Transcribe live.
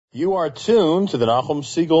You are tuned to the Nachum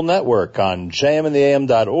Segal Network on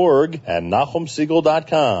jmintheam.org and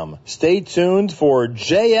nachumsegal.com. Stay tuned for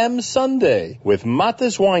JM Sunday with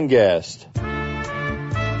Matis Weingast.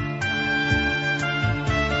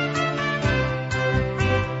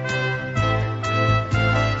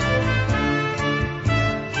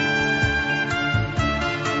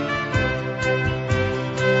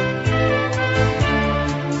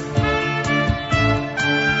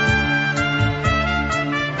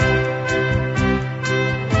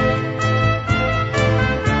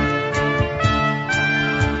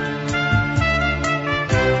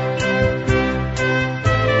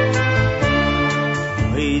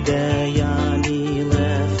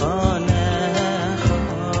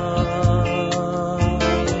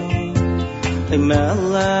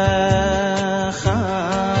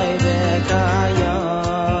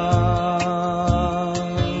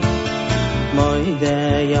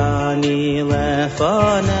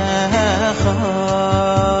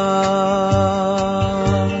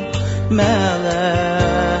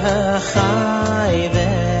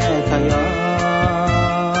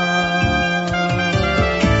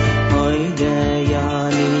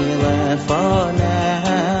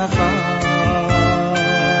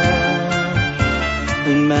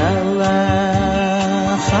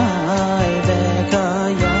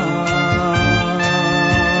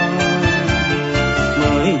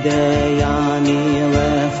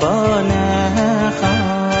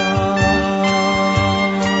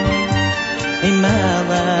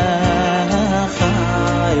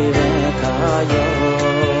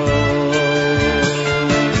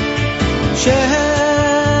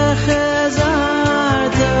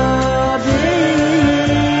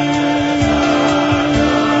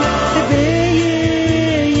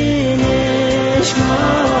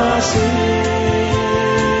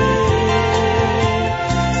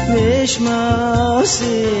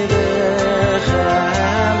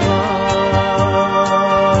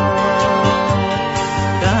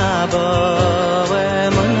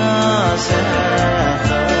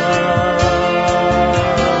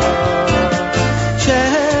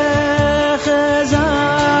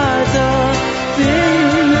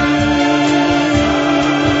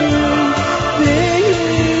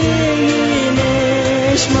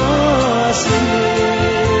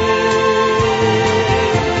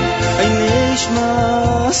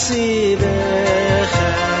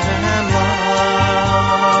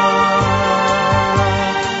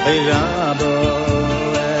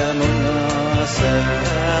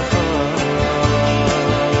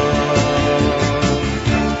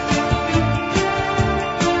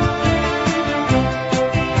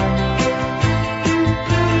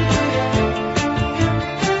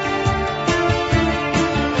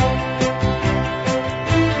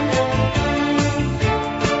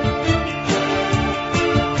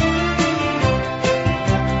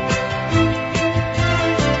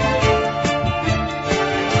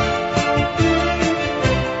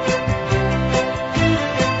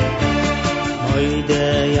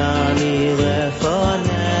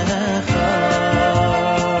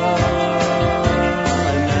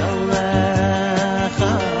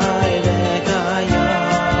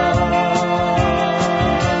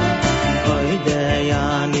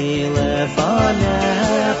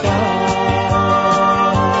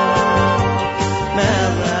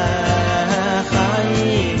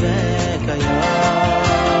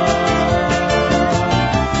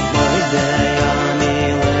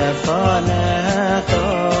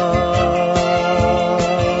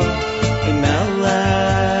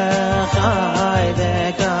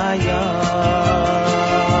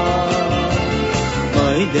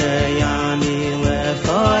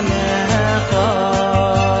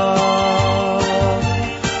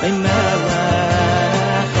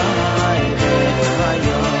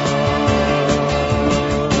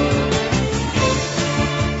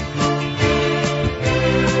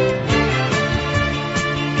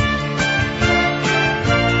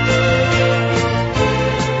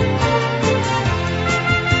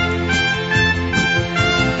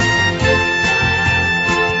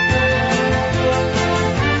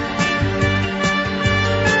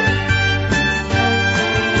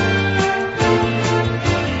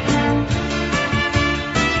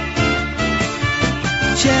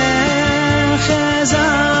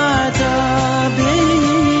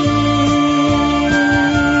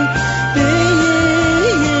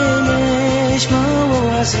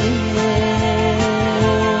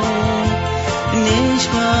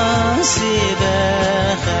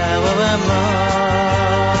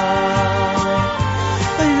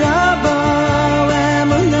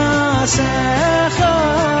 Secha,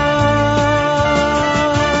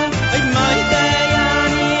 my day,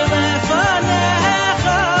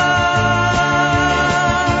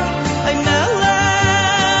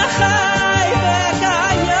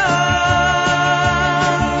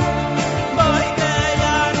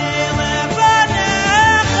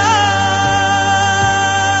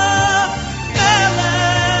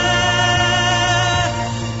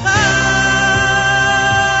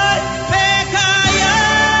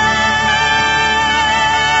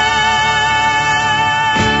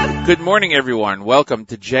 Good morning, everyone. Welcome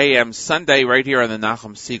to JM Sunday right here on the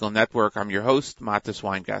Nachum Segal Network. I'm your host, Matis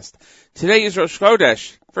Weingast. Today is Rosh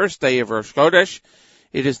Chodesh, first day of Rosh Chodesh.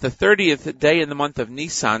 It is the 30th day in the month of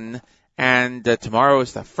Nisan, and tomorrow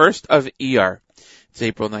is the first of Iyar. It's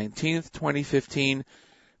April 19th, 2015,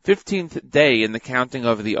 15th day in the counting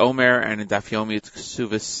of the Omer, and in Daf Yomi it's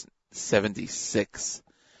Ksuvas 76.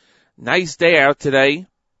 Nice day out today.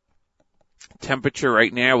 Temperature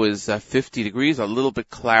right now is 50 degrees, a little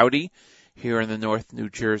bit cloudy here in the North New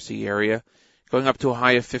Jersey area, going up to a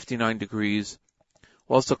high of 59 degrees.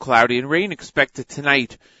 Also cloudy and rain expected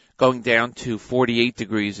tonight, going down to 48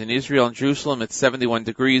 degrees. In Israel and Jerusalem, it's 71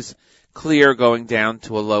 degrees, clear, going down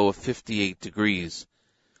to a low of 58 degrees.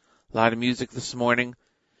 A lot of music this morning.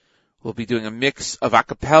 We'll be doing a mix of a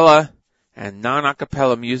cappella and non-a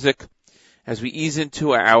cappella music as we ease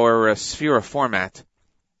into our Sphera format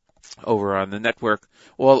over on the network,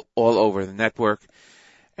 all over the network.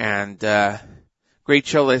 And great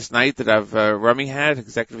show last night that Rami had,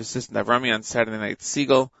 executive assistant of Rami on Saturday Night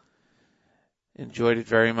Segal. Enjoyed it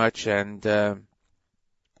very much, and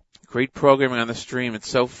great programming on the stream. It's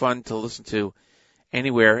so fun to listen to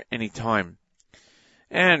anywhere, anytime.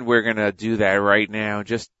 And we're going to do that right now.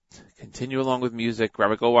 Just continue along with music.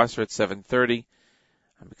 Rabbi Goldwasser at 7:30.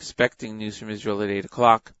 I'm expecting news from Israel at 8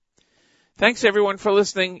 o'clock. Thanks, everyone, for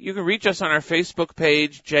listening. You can reach us on our Facebook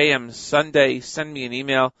page, JM Sunday. Send me an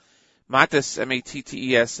email, Mattes,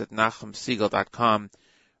 M-A-T-T-E-S, at NachumSegal.com.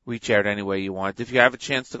 Reach out any way you want. If you have a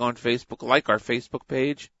chance to go on Facebook, like our Facebook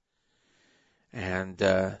page. And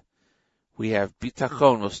we have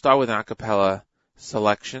Bitachon. We'll start with an a cappella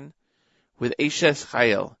selection with Eshes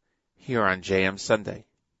Chayil here on JM Sunday.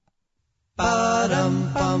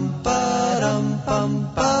 Ba-dum bum ba-dum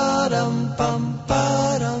bum ba-dum bum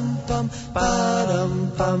ba-dum bum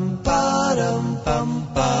ba-dum bum ba-dum bum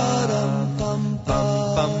ba-dum bum bum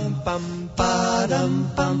bum ba-dum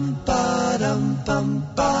bum ba-dum bum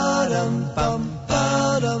ba-dum bum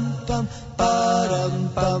ba-dum bum ba-dum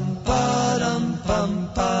bum ba-dum bum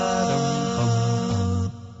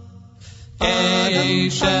ba-dum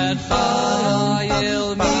Eshet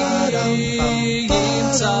Chayil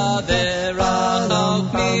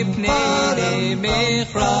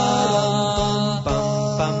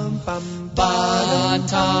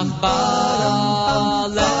Batach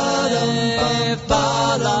ba'alev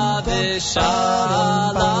ba'la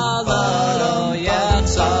b'shala lo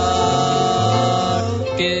yatzar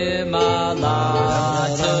Gimala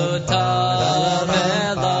tuta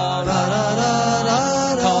vela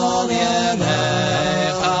kol yemei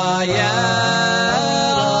chayel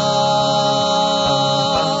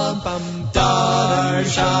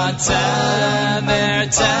Darshan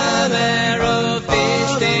temer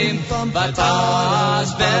ufishtim Bataz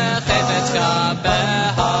bechefetz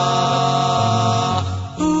kabeha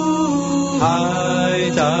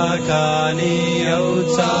Haytakani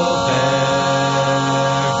otzofer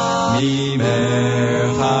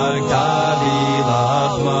Mimerchak tavi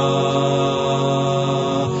lachma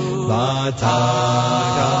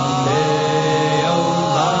Batakam be'olayla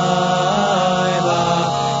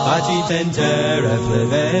Batiten teref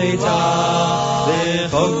leveita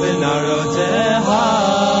Lichok v'naroteha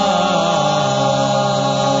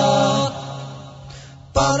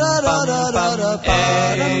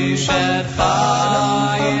Eshet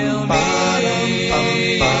Chayil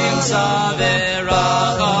Mimsa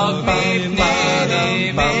V'rachok Mipnei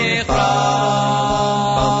Michra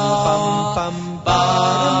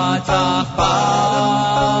Batach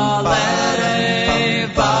ba'alev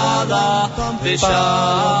ba'la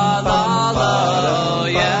V'shala lo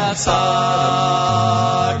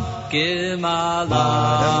yatzar Gimala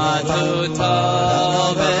tuta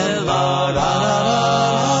v'la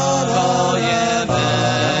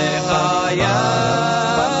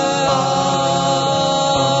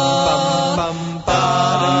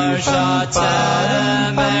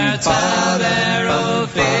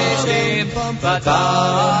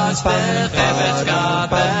Bataz bechefetz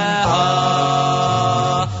kabeha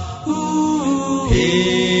Hi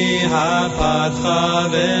hapatcha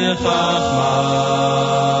v'chachma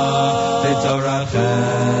V'torah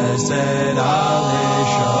chesed al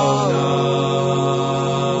hishona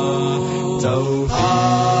Tofi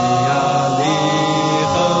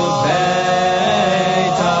alicho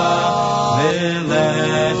beita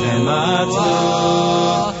V'lechem atlu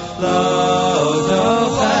lo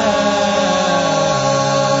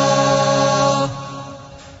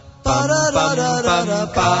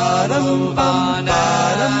Ba-dum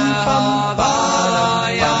ba-dum ba-da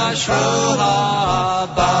yashruha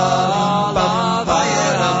ba-ba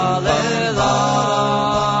ba-yera lela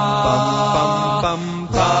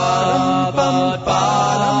ba-ba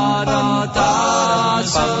ba-da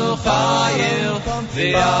Asufayil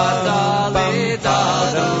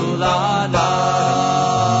Viadalidadulana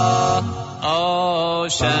O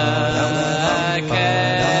Shekeracheh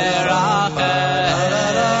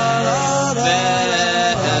Be'el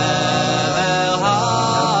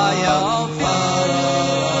Hayofi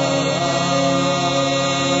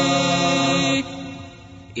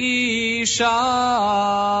Isha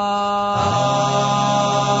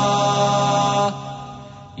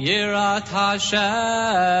Yirat Hashem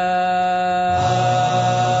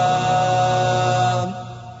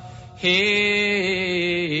He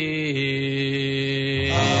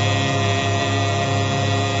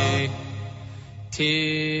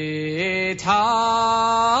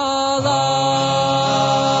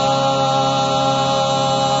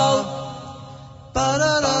Titalal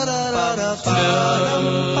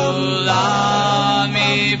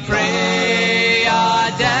Tulami Priyadeha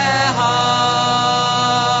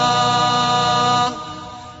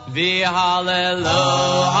V'halelu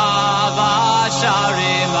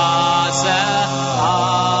Avashari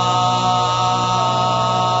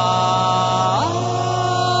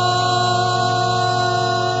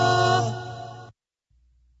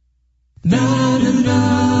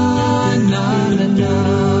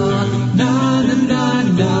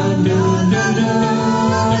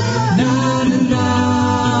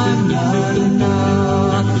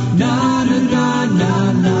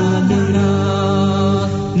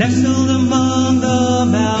Nestled among the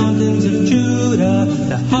mountains of Judah,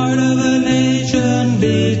 the heart of a nation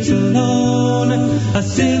beats alone. A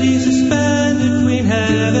city suspended between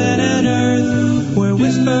heaven and earth, where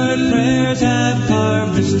whispered prayers have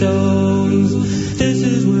carved the stones. This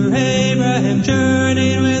is where Abraham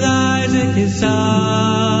journeyed with Isaac his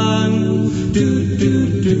son.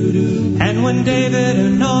 And when David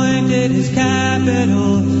anointed his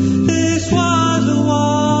capital, this was the one.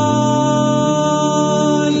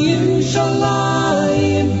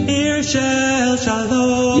 Yerushalayim, Yerushalayim,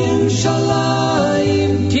 Shalom,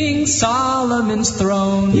 Yerushalayim, King Solomon's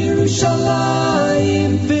throne.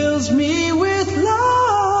 Yerushalayim fills me with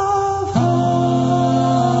love.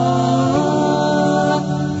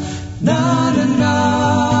 Na na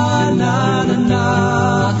na na na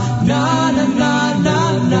na na na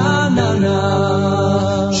na na na.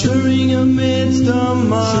 Shivering amidst a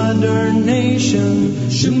modern nation,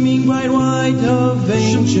 shimmering bright white of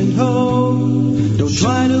ancient hope. Don't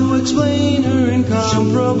try to explain her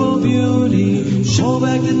incomparable beauty. Hold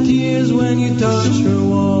back the tears when you touch her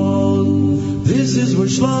wall. This is where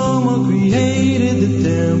Shlomo created the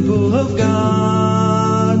temple of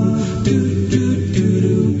God.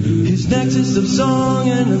 His nexus of song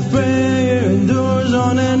and of prayer endures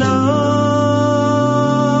on and on.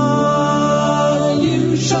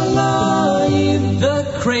 Yerushalayim, the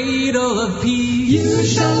cradle of peace.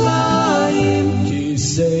 Yerushalayim,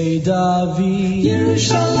 Kisei David.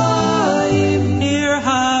 Yerushalayim, Ir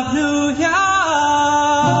Havnuya.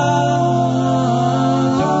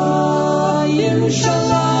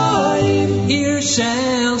 Yerushalayim, Ir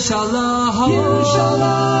Shel Shalom.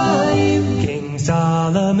 Yerushalayim, King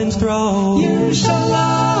Solomon's throne.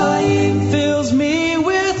 Yerushalayim fills me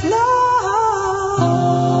with love.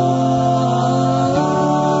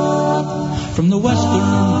 From the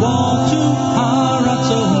western wall to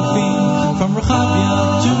Haratzofim, from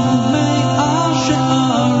Rechavia to Mei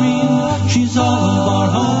She'arim, she's all of our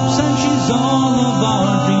hopes and she's all of our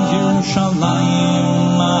dreams. Yerushalayim,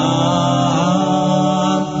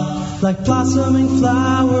 like blossoming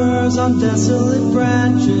flowers on desolate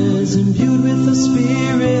branches, imbued with the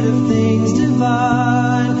spirit of things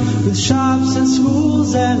divine, with shops and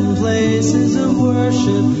schools and places of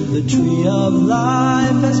worship, the tree of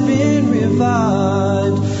life has been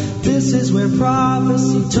revived. This is where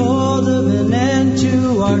prophecy told of an end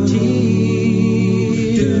to our tears.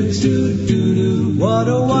 What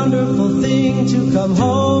a wonderful thing to come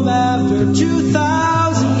home after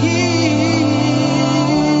 2,000 years.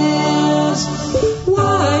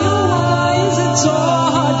 Why, oh why is it so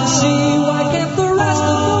hard to see? Why can't the rest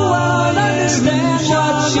of the world understand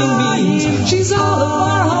what she means? She's all of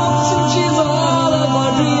our hopes and she's all of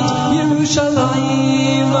our dreams.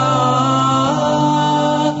 Yerushalayim,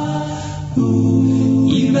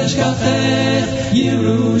 Yimeshkachech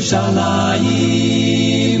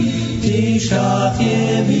Yerushalayim, Tishkach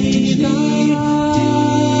Yemini,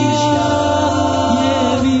 Tishkach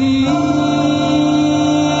Yemini.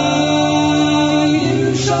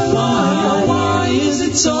 Why is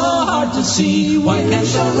it so hard to see? Why can't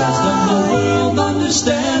the rest of the world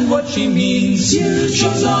understand what she means?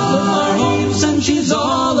 She's all of our hopes and she's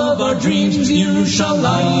all of our dreams.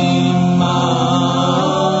 Yerushalayim,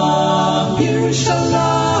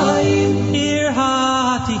 Yerushalayim, Ir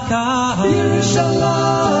Atika,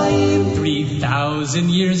 Yerushalayim, 3,000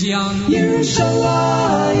 years young,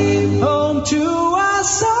 Yerushalayim, home to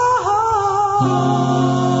us all.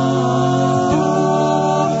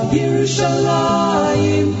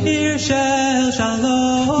 Yerushalayim, Yerushalayim,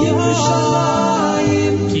 Shalom,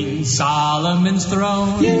 Yerushalayim, King Solomon's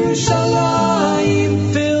throne,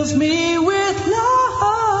 Yerushalayim, fills me with love.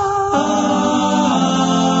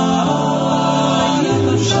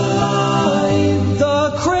 Yerushalayim, the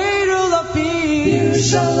cradle of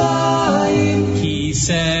peace, Yerushalayim,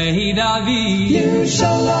 Kisei David,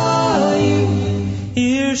 Yerushalayim,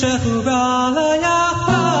 Irshechu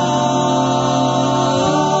B'alayachah,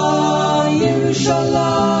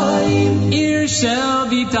 Yerushalayim, Irshel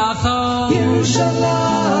Bitachon,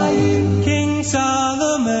 Yerushalayim, King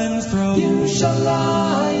Solomon's throne,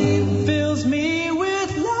 Yerushalayim, fills me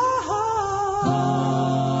with love.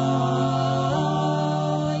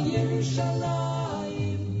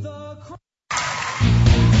 Yerushalayim, the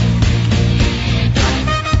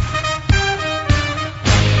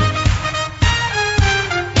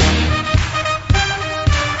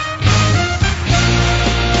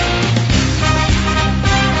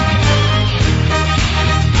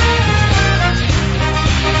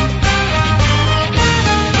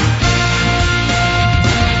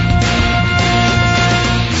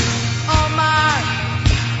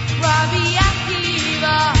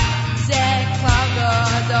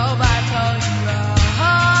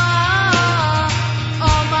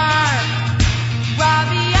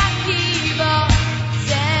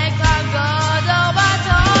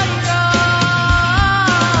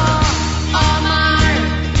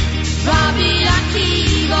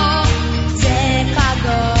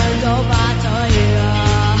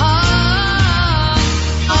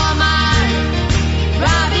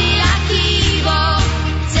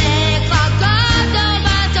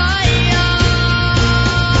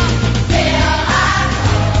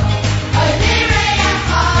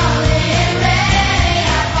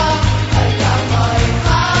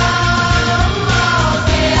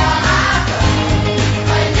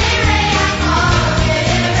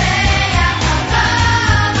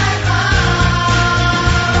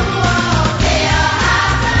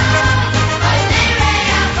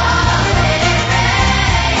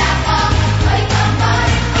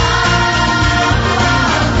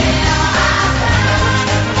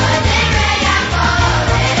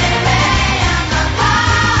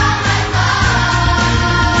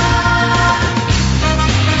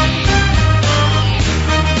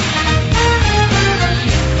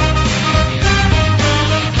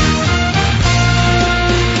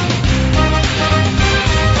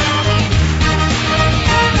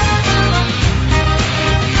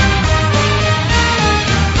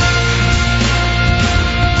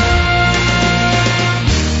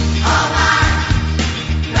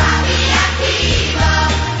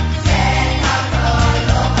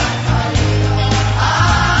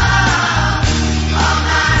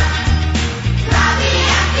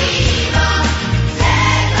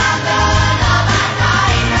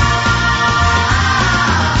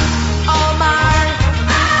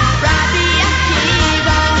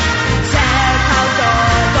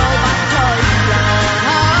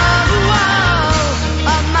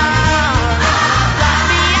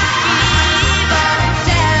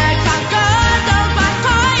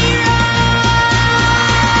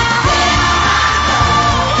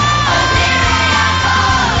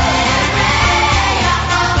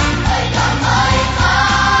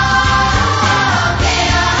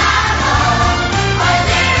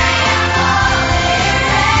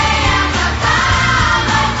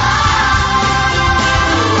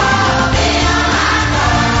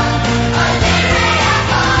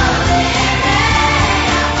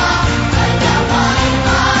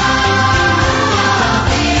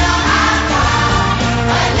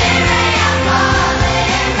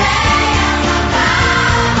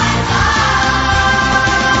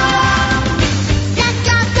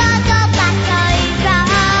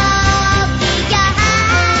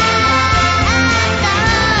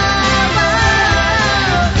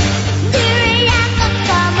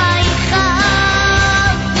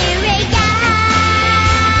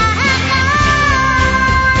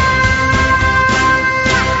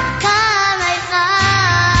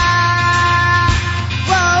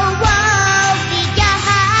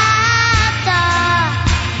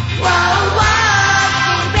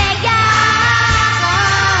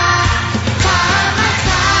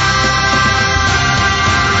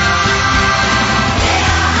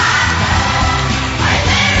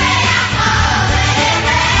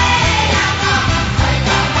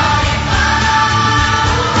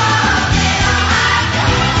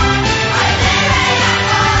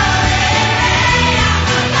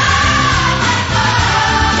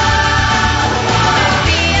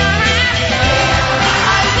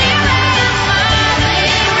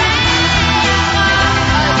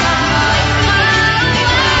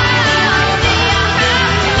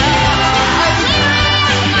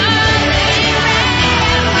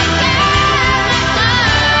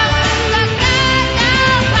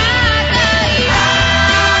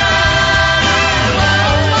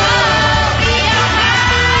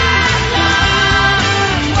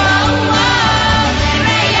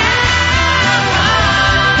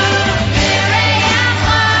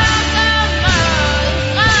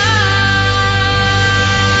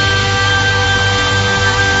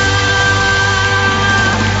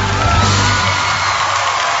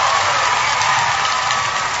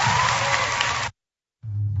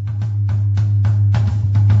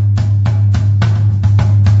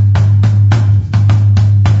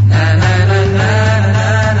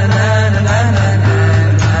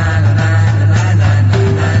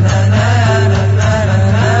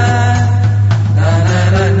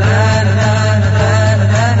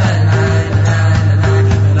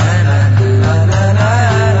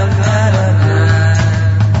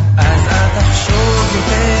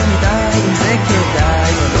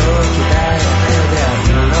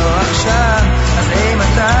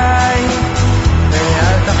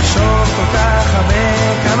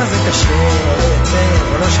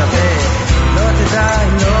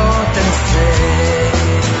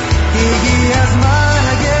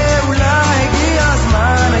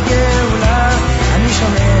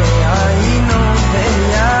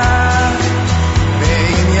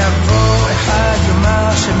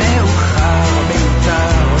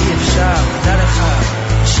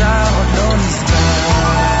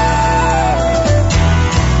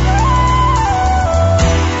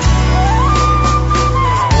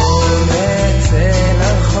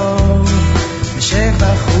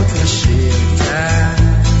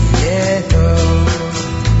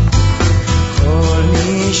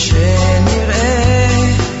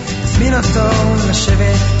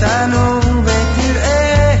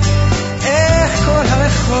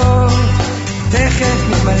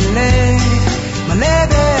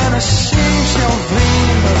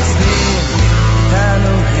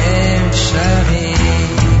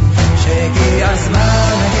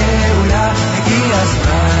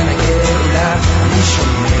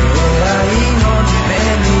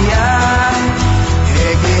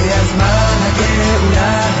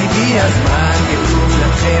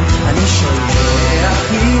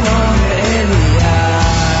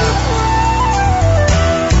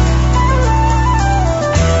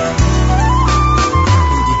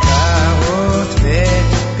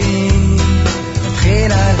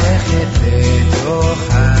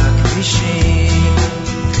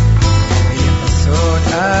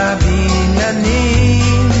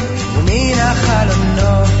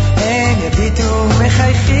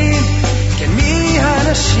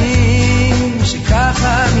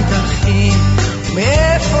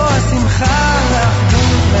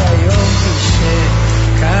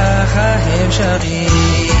הם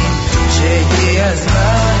שרים שהגיע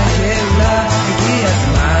הזמן הגאולה, הגיע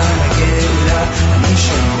הזמן הגאולה, אני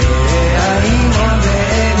שומע אימון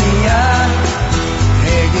ואליה,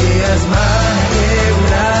 הגיע הזמן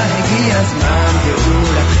הגאולה, הגיע הזמן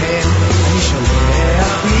גאולתכם, אני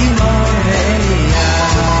שולח אימון ואליה.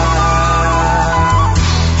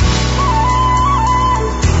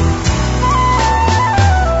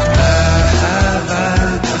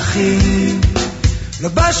 אהבת אחים לא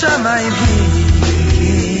בשמיים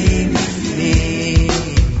היא,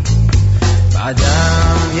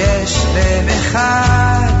 באדם יש לב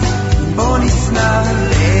אחד, בוא נשנא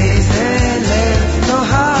לאיזה לב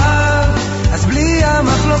נוהב, אז בלי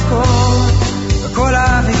המחלוקות וכל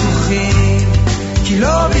הוויכוחים, כי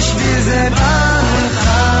לא בשביל זה באנו לך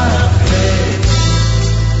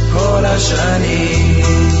כל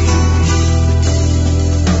השנים.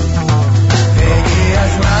 הגיע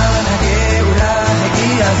הזמן הגאולה,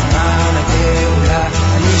 הגיע הזמן הגאולה,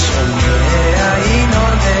 אני שומע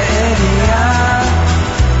ינון ואליה,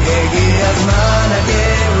 הגיע הזמן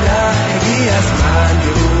הגאולה, הגיע הזמן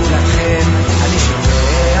גאולתכם, אני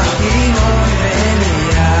שומע ינון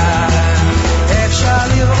ואליה. אפשר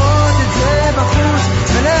לראות את זה בחוץ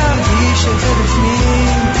ולהרגיש את זה בפנים,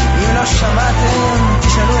 אם לא שמעתם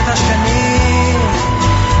תשאלו את השכנים,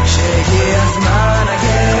 שהגיע הזמן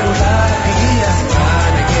הגאולה, הגיע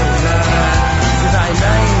הזמן הגאולה, זה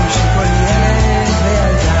בעיניים של כל ילד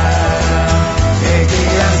וילדה.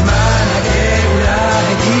 הגיע הזמן הגאולה,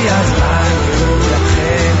 הגיע הזמן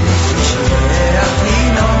גאולתכם, משולח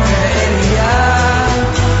לינון ואליה,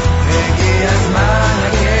 הגיע הזמן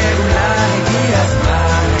הגאולה, הגיע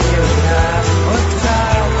הזמן הגאולה, עוד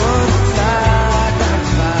קצת, עוד קצת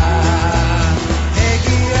תקווה.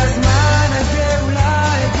 הגיע הזמן הגאולה,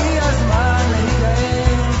 הגיע הזמן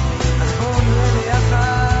להיגאל, אז בואו נהיה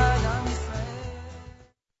ביחד עם ישראל.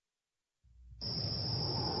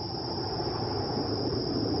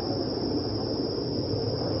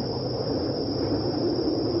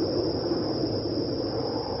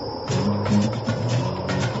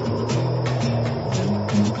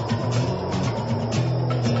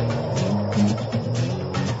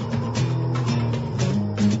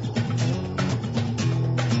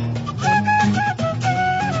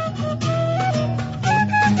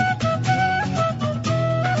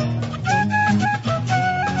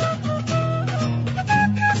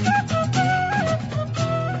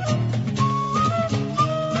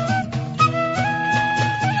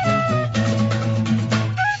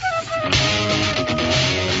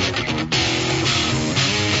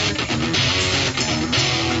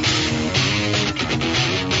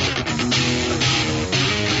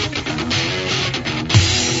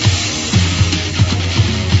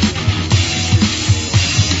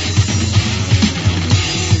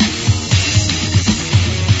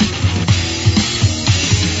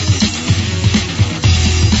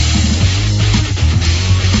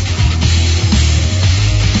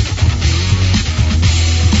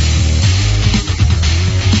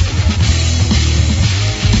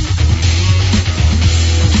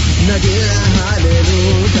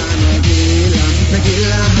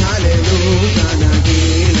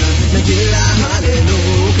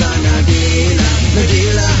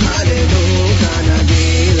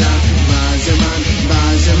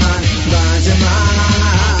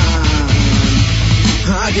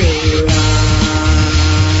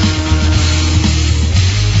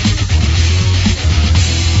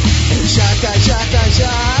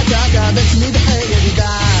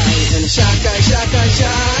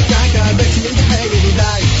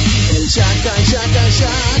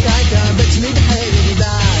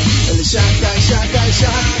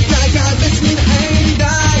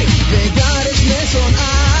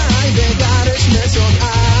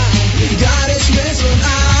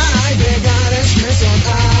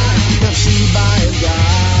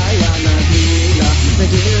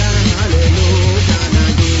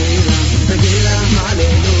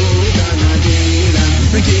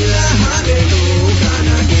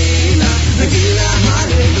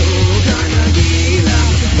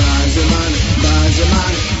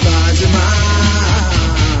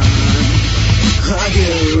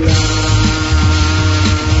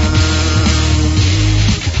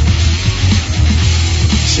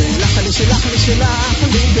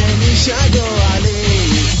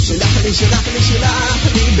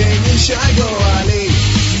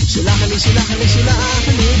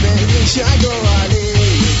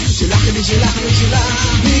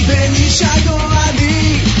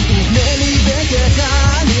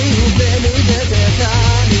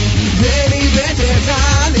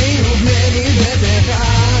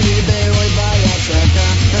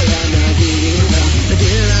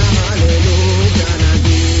 Hallelujah.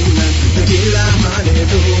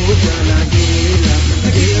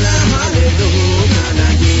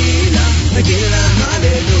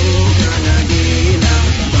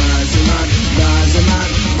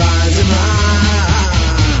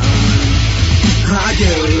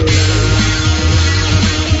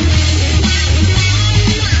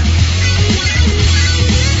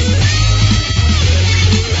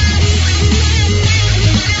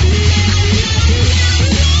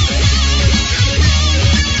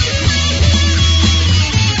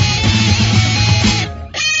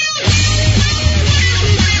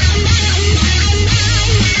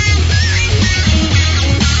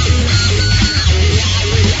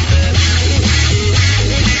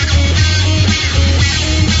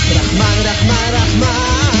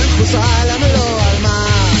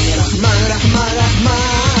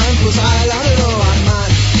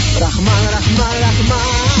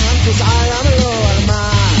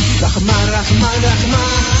 رحمن رحمن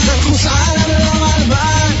رحمن نخوص على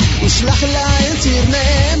الرحمن وشلح لهم تير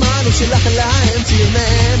نيمان وشلح لهم تير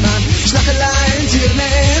نيمان شلح لهم تير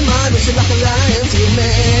نيمان وشلح لهم تير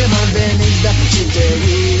نيمان بنقدر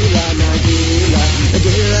شنتيلا نجيلا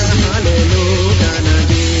نجيلا هاليلويا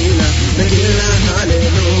نجيلا نجيلا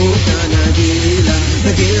هاليلويا نجيلا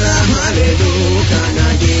نجيلا هاليلويا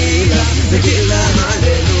نجيلا نجيلا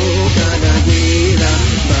هاليلويا نجيلا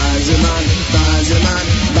بازمان بازمان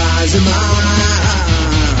بازمان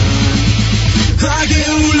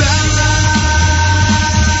הגאולה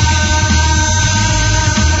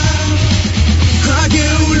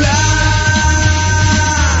הגאולה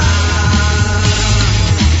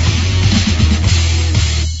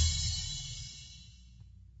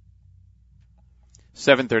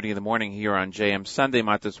 7:30 in the morning here on JM Sunday.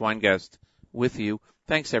 Matas Weingast with you.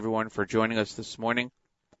 Thanks everyone for joining us this morning.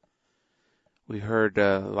 We heard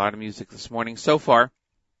a lot of music this morning so far.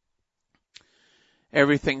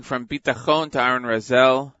 Everything from Bitachon to Aaron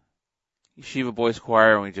Razel, Yeshiva Boys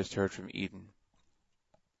Choir, and we just heard from Eden.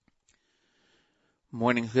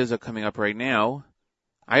 Morning Chizah coming up right now.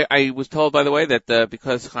 I was told, by the way, that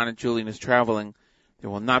because Hannah Julian is traveling, there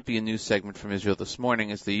will not be a news segment from Israel this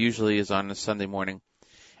morning, as there usually is on a Sunday morning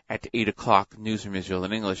at 8 o'clock, news from Israel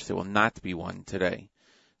in English. There will not be one today.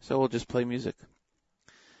 So we'll just play music.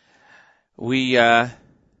 We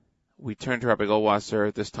turn to Rabbi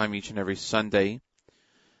Goldwasser this time each and every Sunday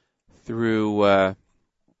through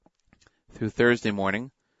Thursday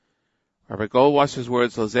morning. Rabbi Goldwasser's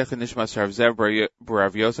words, L'zecha nishmas Rav Zev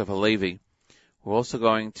Barav Yosef Halevi. We're also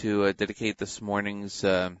going to dedicate this morning's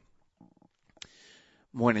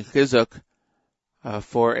morning chizuk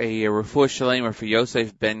for a refuah shalema for Yosef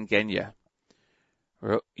ben Genya.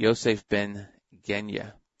 Yosef ben Genya.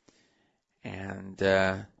 And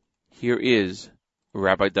here is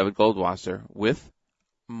Rabbi David Goldwasser with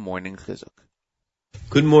morning chizuk.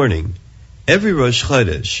 Good morning. Every Rosh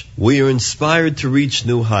Chodesh, we are inspired to reach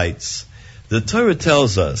new heights. The Torah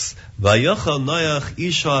tells us, Vayachal Noach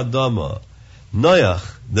Isha Adama. Noach,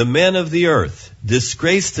 the man of the earth,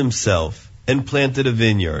 disgraced himself and planted a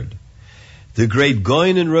vineyard. The great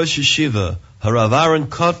Goyen in Rosh Yeshiva, Harav Aaron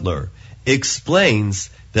Kotler, explains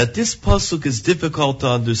that this pasuk is difficult to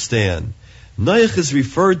understand. Noach is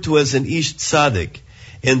referred to as an Ish Tzaddik,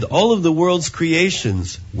 and all of the world's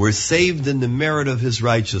creations were saved in the merit of his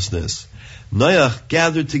righteousness. Noach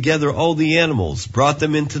gathered together all the animals, brought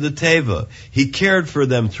them into the Teva. He cared for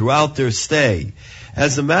them throughout their stay.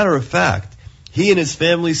 As a matter of fact, he and his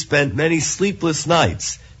family spent many sleepless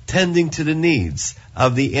nights tending to the needs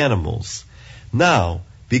of the animals. Now,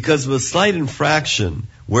 because of a slight infraction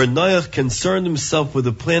where Noach concerned himself with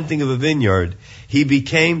the planting of a vineyard, he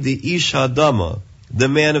became the Ish Adama, the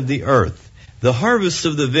man of the earth. The harvest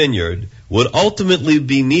of the vineyard would ultimately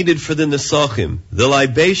be needed for the Nesachim, the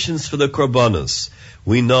libations for the Korbanos.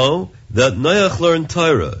 We know that Noach learned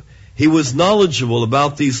Torah. He was knowledgeable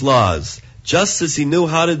about these laws, just as he knew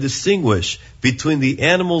how to distinguish between the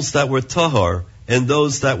animals that were tahor and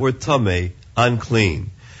those that were tameh,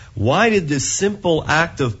 unclean. Why did this simple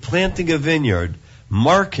act of planting a vineyard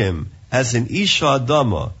mark him as an Ish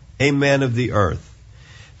Adama, a man of the earth?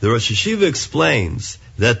 The Rosh Yeshiva explains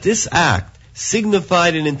that this act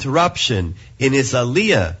signified an interruption in his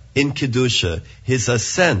aliyah in Kedusha, his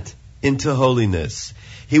ascent into holiness.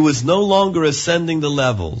 He was no longer ascending the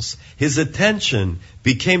levels. His attention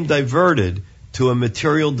became diverted to a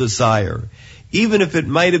material desire. Even if it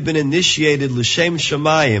might have been initiated l'shem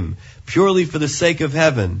shamayim, purely for the sake of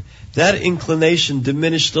heaven, that inclination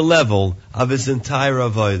diminished the level of his entire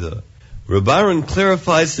avodah. Reb Aaron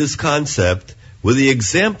clarifies this concept with the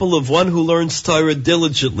example of one who learns Torah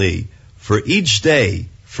diligently for each day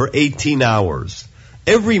for 18 hours.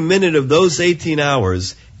 Every minute of those 18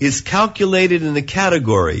 hours is calculated in the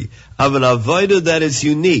category of an avodah that is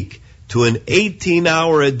unique to an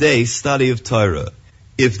 18-hour-a-day study of Torah.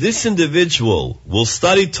 If this individual will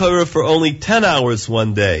study Torah for only 10 hours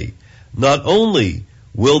one day, not only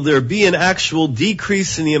will there be an actual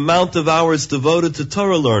decrease in the amount of hours devoted to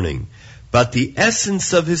Torah learning, but the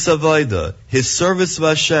essence of his avodah, his service of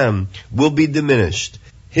Hashem, will be diminished.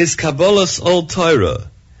 His Kabbalah's old Torah,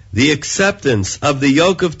 the acceptance of the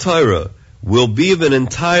yoke of Torah, will be of an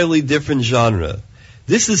entirely different genre.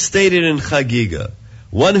 This is stated in Chagiga.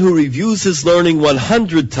 One who reviews his learning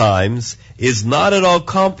 100 times is not at all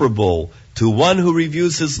comparable to one who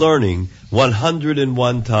reviews his learning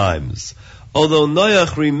 101 times. Although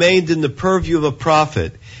Noach remained in the purview of a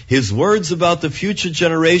prophet, his words about the future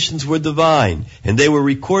generations were divine, and they were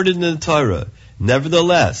recorded in the Torah.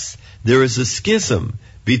 Nevertheless, there is a schism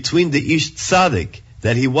between the Ish Tzaddik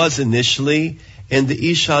that he was initially and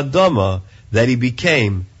the Ish Adama that he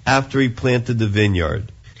became after he planted the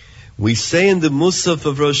vineyard. We say in the Musaf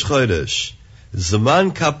of Rosh Chodesh,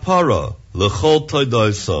 Zaman Kapara L'chol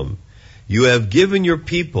Toidoisam, you have given your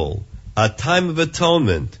people a time of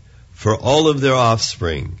atonement for all of their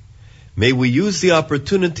offspring. May we use the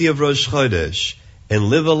opportunity of Rosh Chodesh and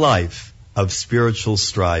live a life of spiritual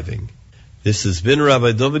striving. This has been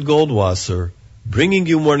Rabbi David Goldwasser bringing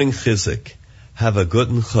you morning chizuk. Have a good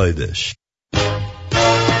Chodesh.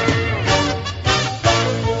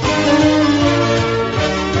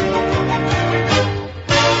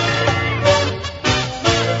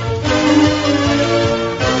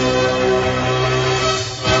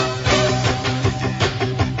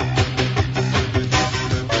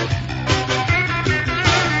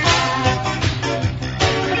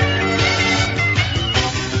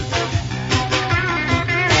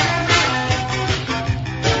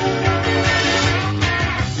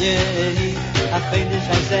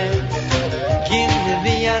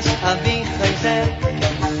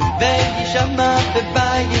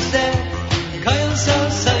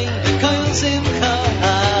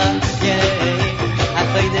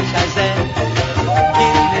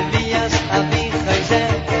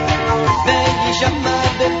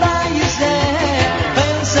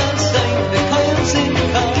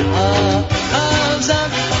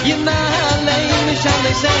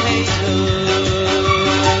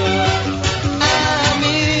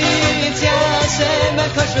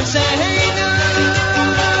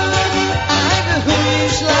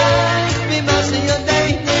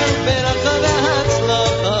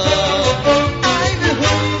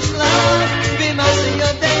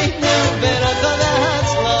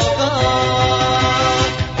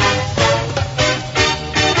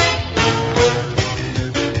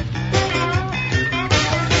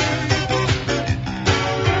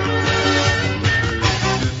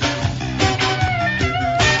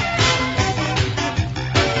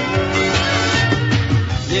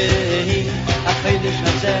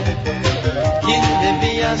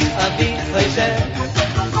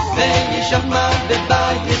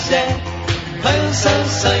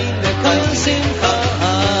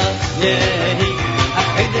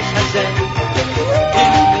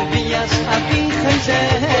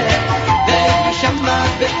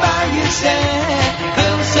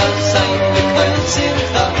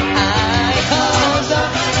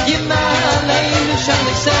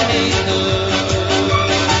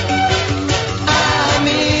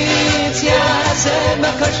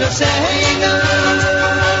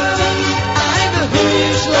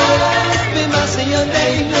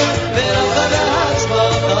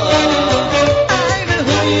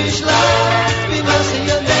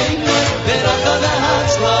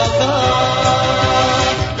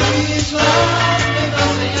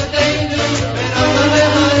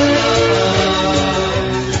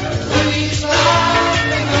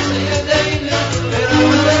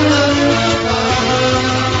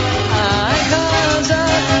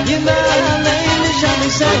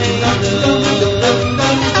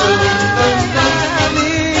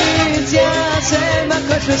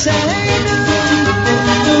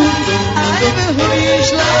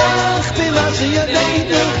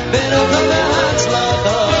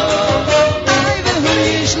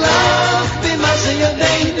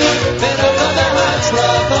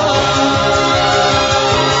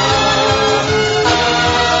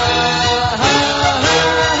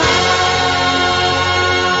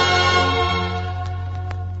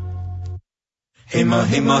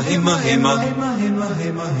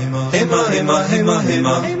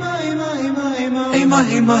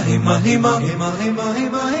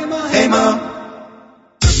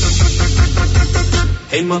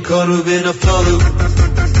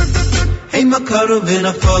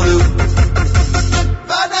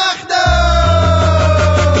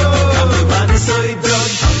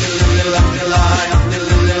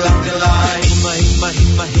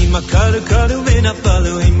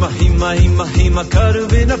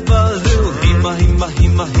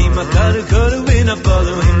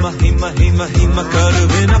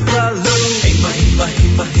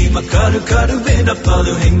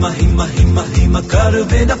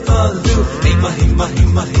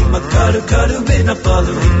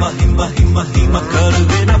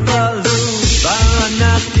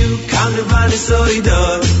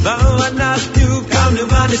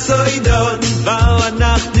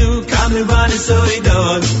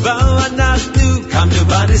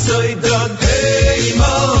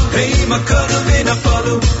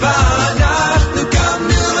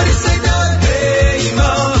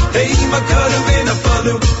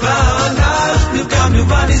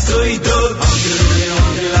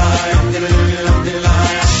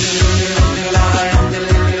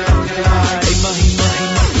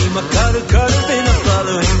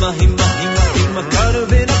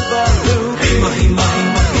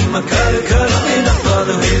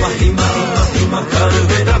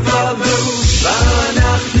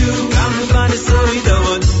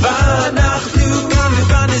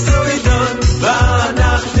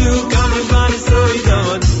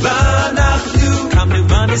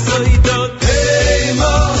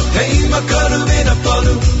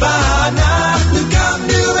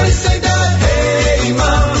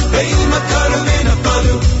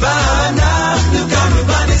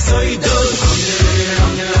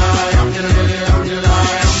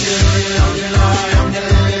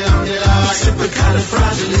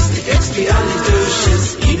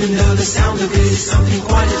 something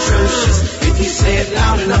quite atrocious. If you say it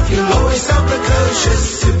loud enough, you'll always sound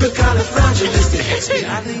precocious.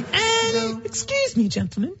 Supercalifragilisticexpialidocious. Excuse me,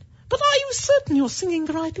 gentlemen, but are you certain you're singing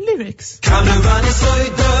the right lyrics?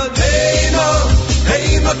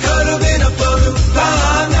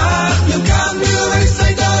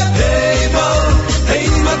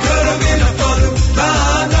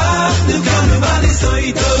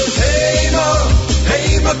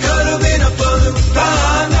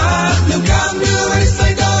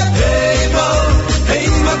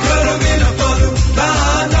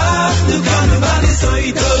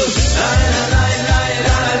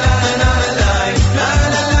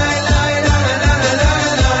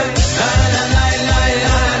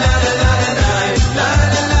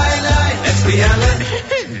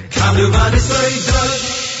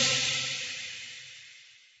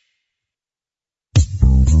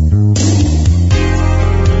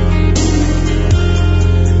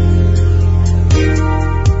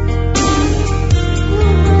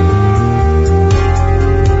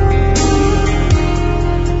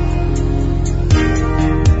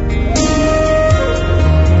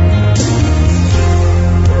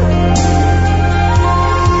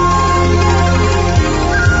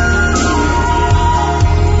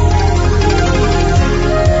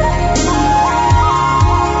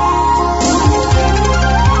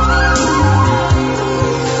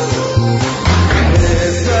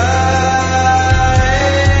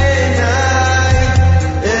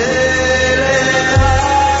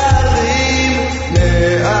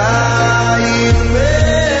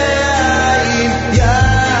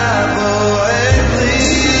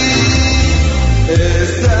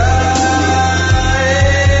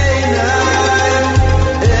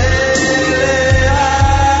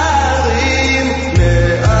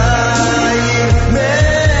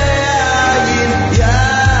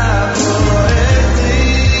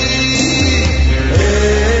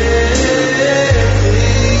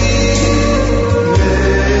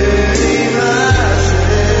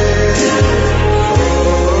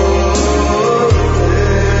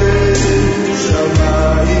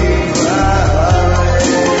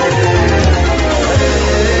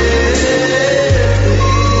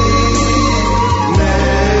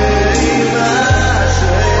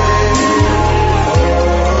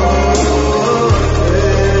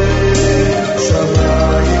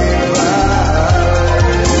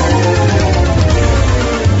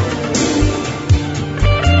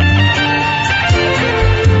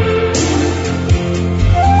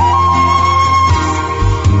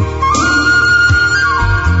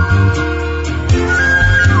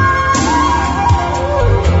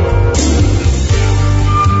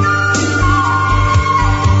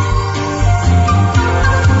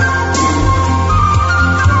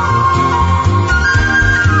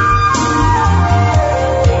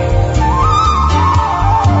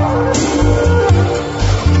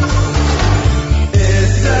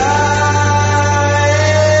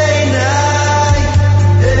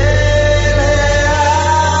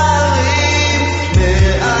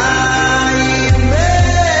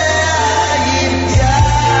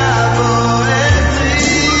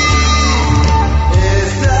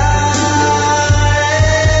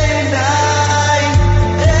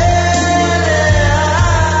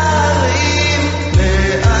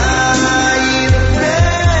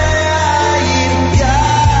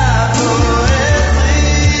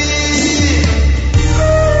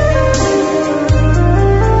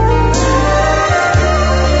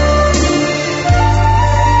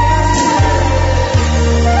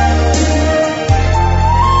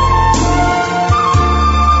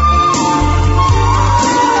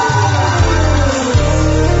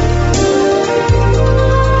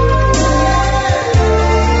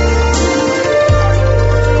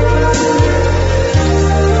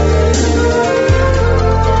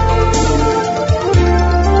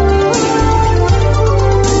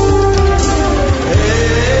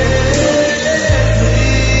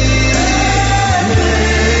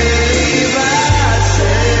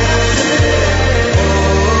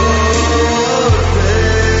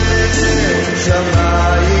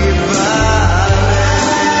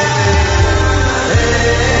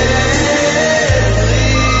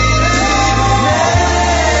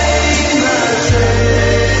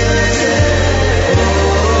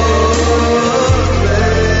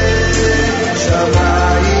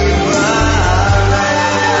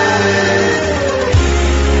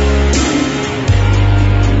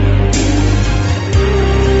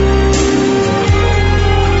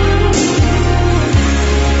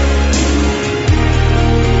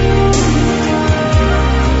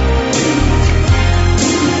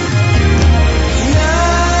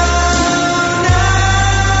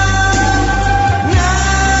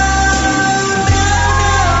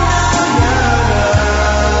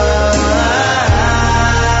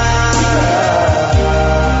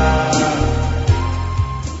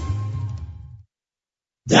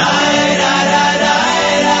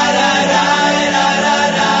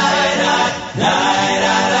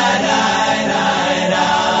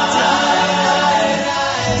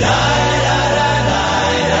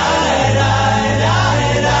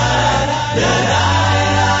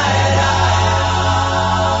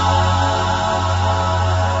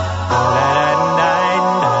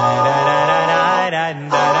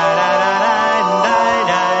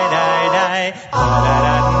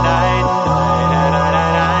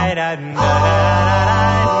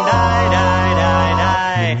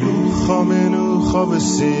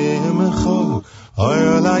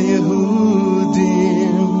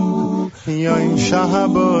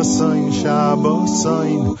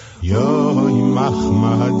 Shabosain, Yoy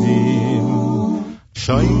Machmadim,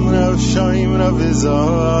 Shoim Rav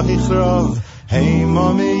Izach Rav, Hey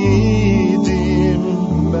Mamidim,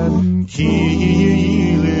 Ki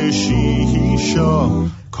Lishisha,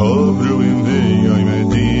 Kobruim V'Yoy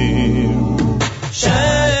Medim. Shemei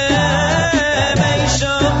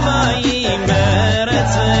Shamayim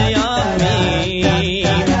Eretz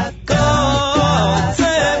Yamim, Kol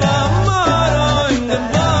Tzeva Maroim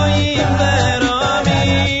G'boyim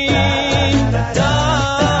V'Ramim,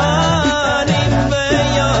 Danim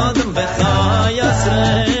V'Yodim V'Chayas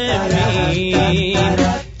Remim,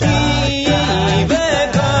 Ki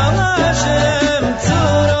V'Kol Hashem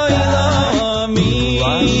Tzuroi Lamim.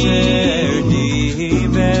 Asher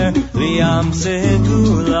Diber V'Yam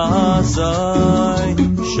Sedulasai,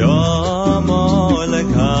 Shamo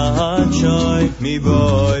Lekachoi, Mi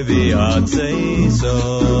Boy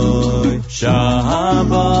V'Yatzeisoi,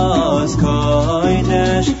 Shabbos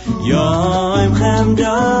Kodesh, Yom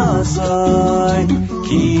Chemdasoi,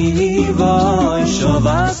 Ki Voy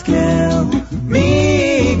Shovaskel, Mi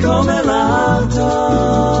Kom Elavto.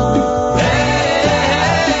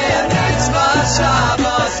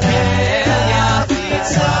 Shabbos Kel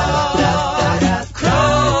Yachitzah, Kro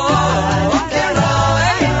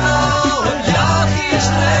Keroeino Yachish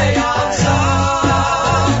Le'Yatzah,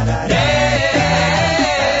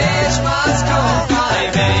 Nesh Matzkochai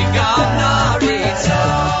V'Gam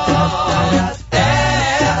Naritzah,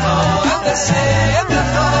 Echo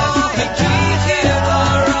V'Simcha V'Kichir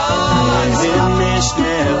Baron,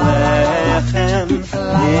 Mishneh Lechem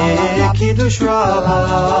Kiddush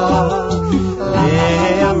Rabbah,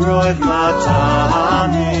 Le'amroid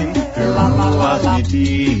Matanim, Ruach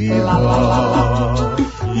Yidiva,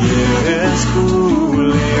 Yesku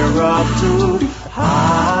Le'Rabtu,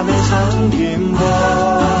 Hamizangim Bo,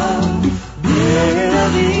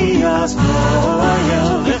 Elias Moyel,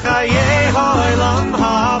 L'Chaye Ho'olam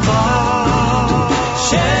Haba,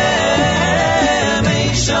 Shemei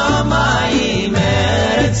Shamayim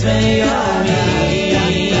Eretz V'Yamim,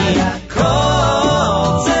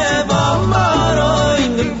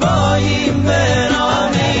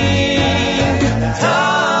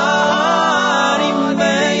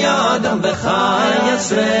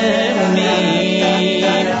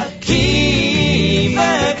 Ki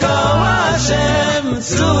V'Kol Hashem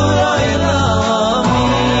Tzuroi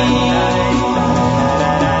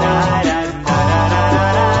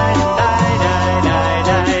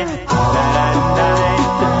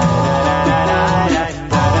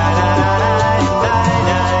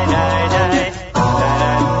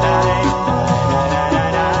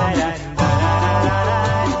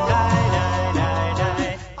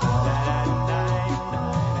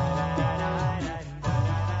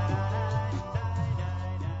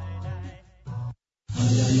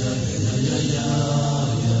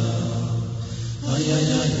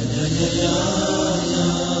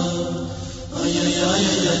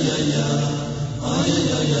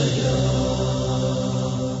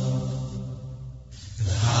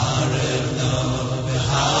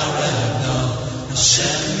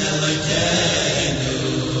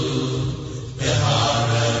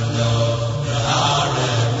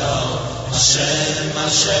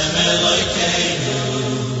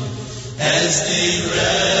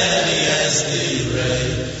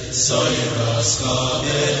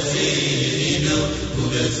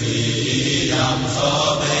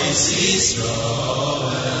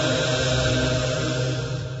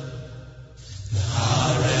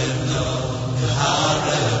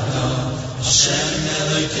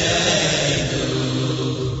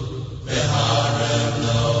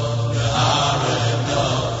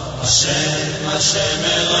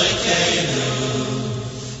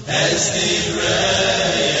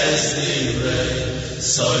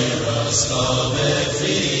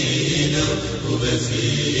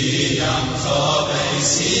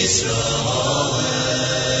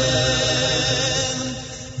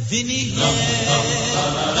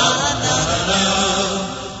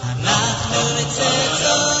אנחנו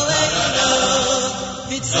לצאצא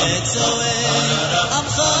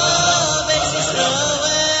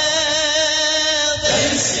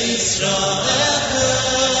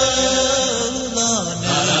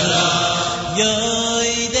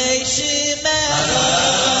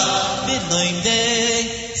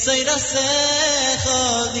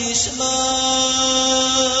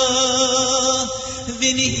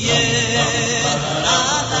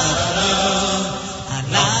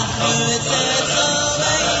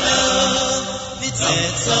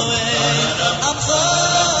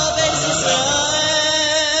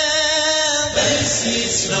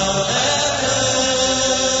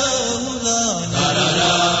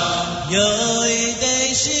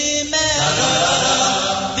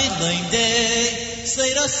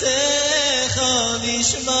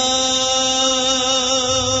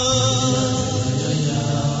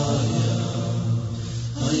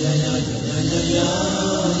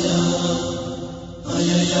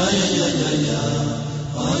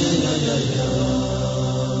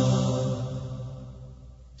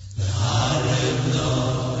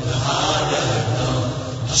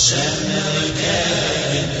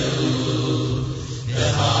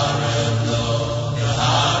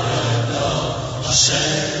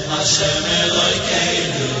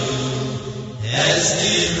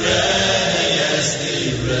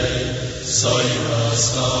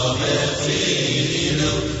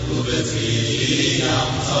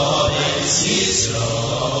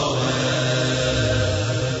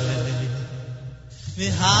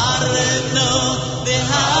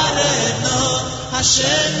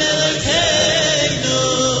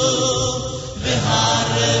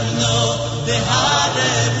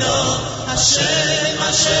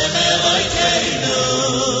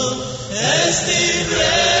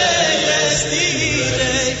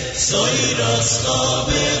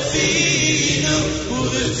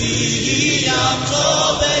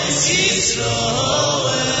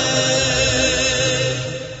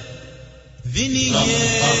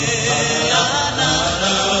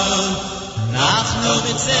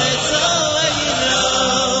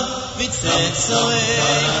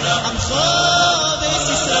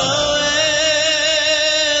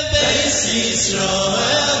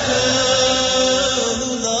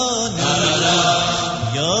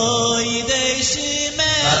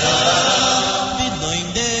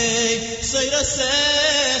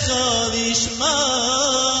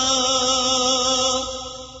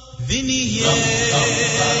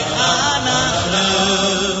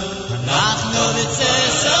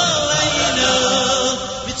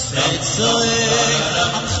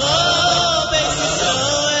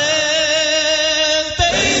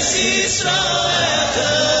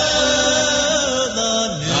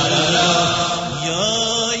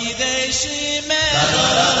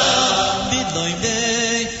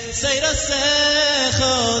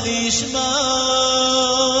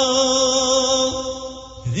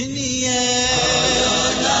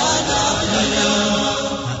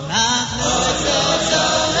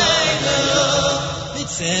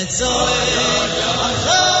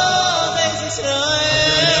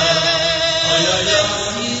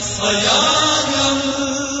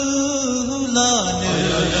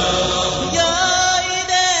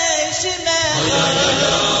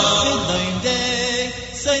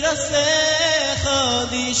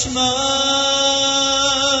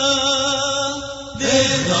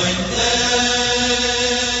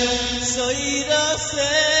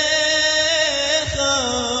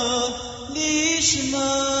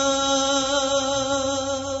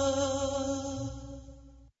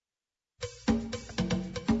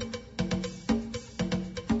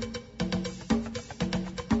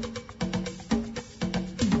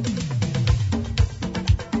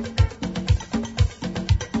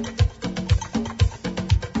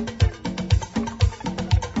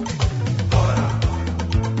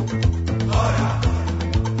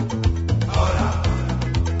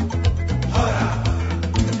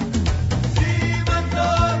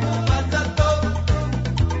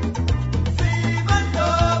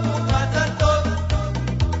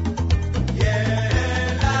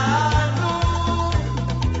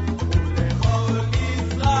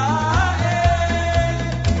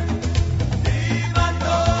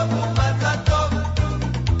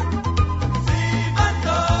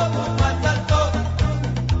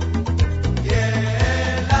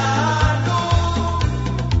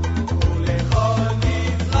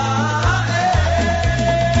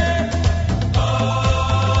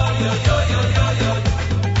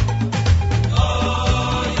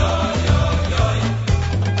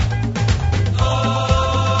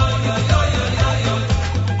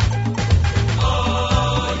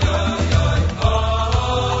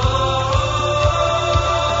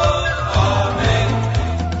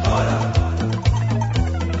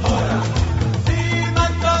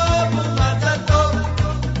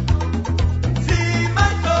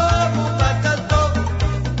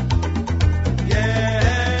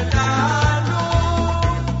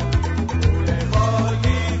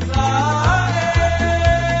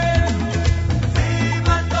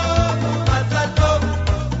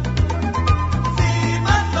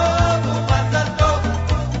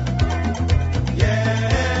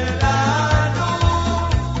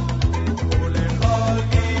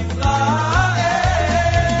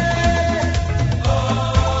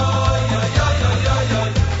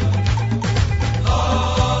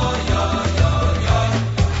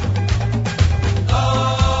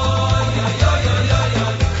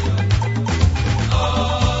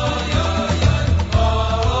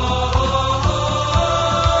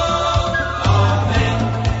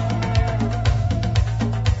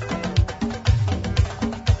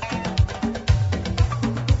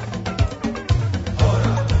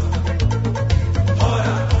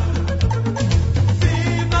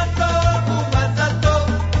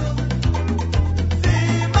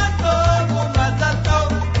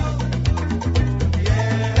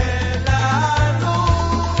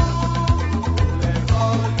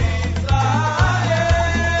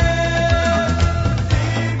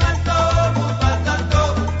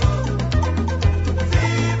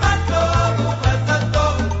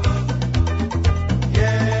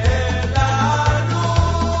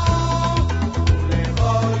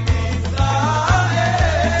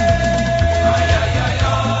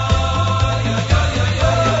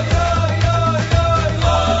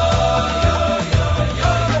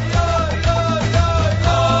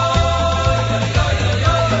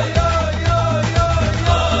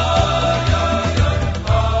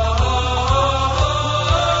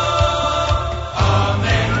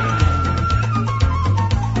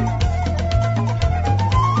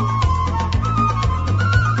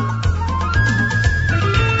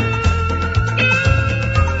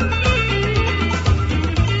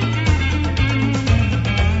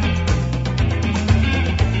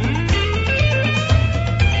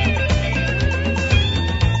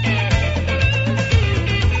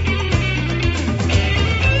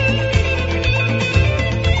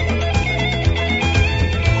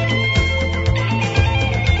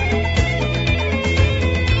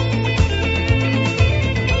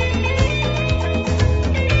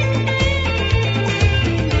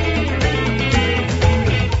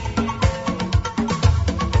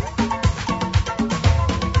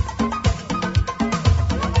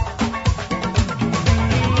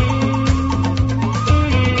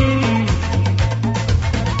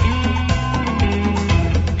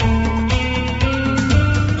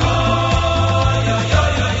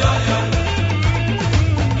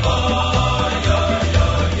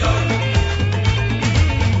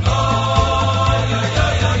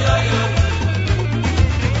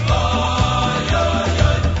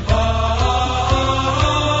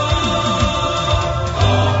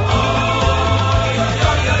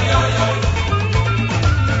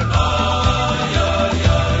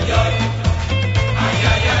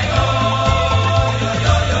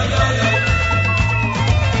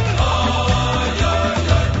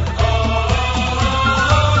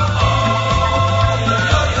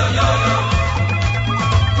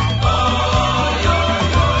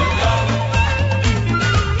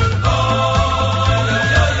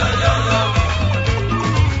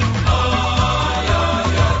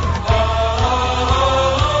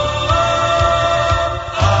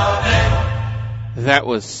That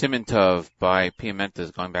was Simintov by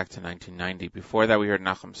Pimentas going back to 1990. Before that, we heard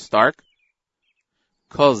Nachum Stark,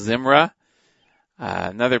 Kol Zimra,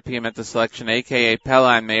 another Pimentas selection, a.k.a.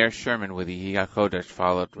 Pella and Meir Sherman with Yehiya Kodesh,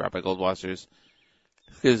 followed Rabbi Goldwasser's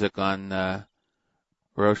Chizuk on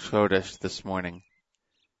Rosh Chodesh this morning.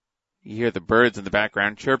 You hear the birds in the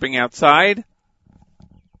background chirping outside.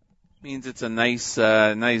 Means it's a nice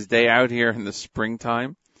day out here in the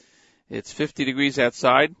springtime. It's 50 degrees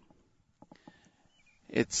outside.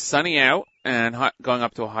 It's sunny out and hot, going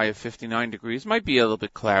up to a high of 59 degrees. Might be a little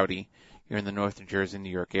bit cloudy here in the North New Jersey, New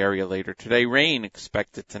York area later today. Rain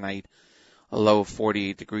expected tonight. A low of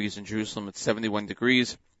 48 degrees in Jerusalem at 71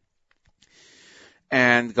 degrees.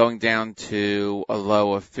 And going down to a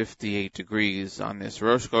low of 58 degrees on this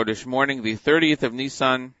Rosh Chodesh morning, the 30th of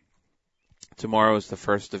Nisan. Tomorrow is the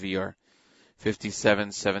 1st of Iyar,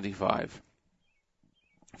 57:75.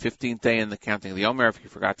 15th day in the counting of the Omer. If you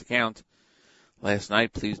forgot to count last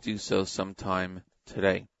night, please do so sometime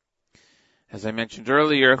today. As I mentioned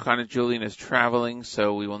earlier, Chana Julian is traveling,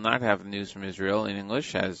 so we will not have the news from Israel in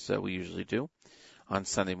English as we usually do on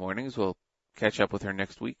Sunday mornings. We'll catch up with her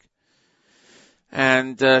next week.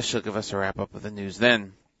 And she'll give us a wrap-up of the news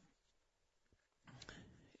then.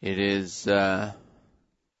 It is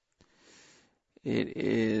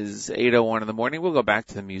 8:01 in the morning. We'll go back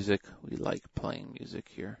to the music. We like playing music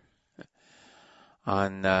here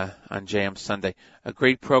on JM Sunday. A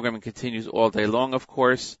great program continues all day long, of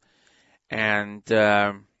course. And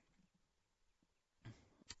tomorrow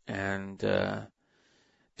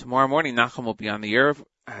morning, Nachum will be on the air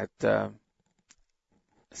at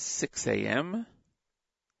 6 a.m.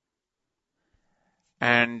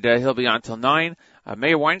 And he'll be on till 9.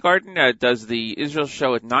 Meir Weingarten does the Israel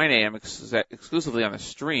show at 9 a.m. Exclusively on the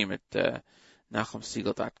stream at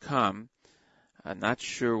NachumSiegel.com. I'm not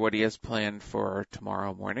sure what he has planned for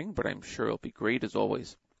tomorrow morning, but I'm sure it'll be great as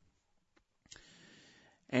always.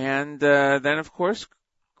 And then, of course,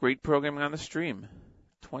 great programming on the stream,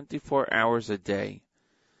 24 hours a day.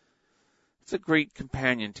 It's a great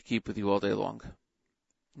companion to keep with you all day long.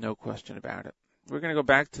 No question about it. We're going to go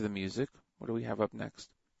back to the music. What do we have up next?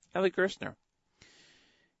 Eli Gerstner.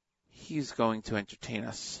 He's going to entertain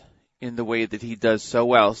us in the way that he does so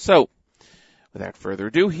well. So, without further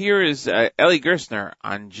ado, here is Eli Gerstner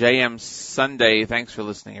on JM Sunday. Thanks for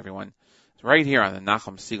listening, everyone. It's right here on the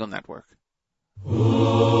Nachum Siegel Network.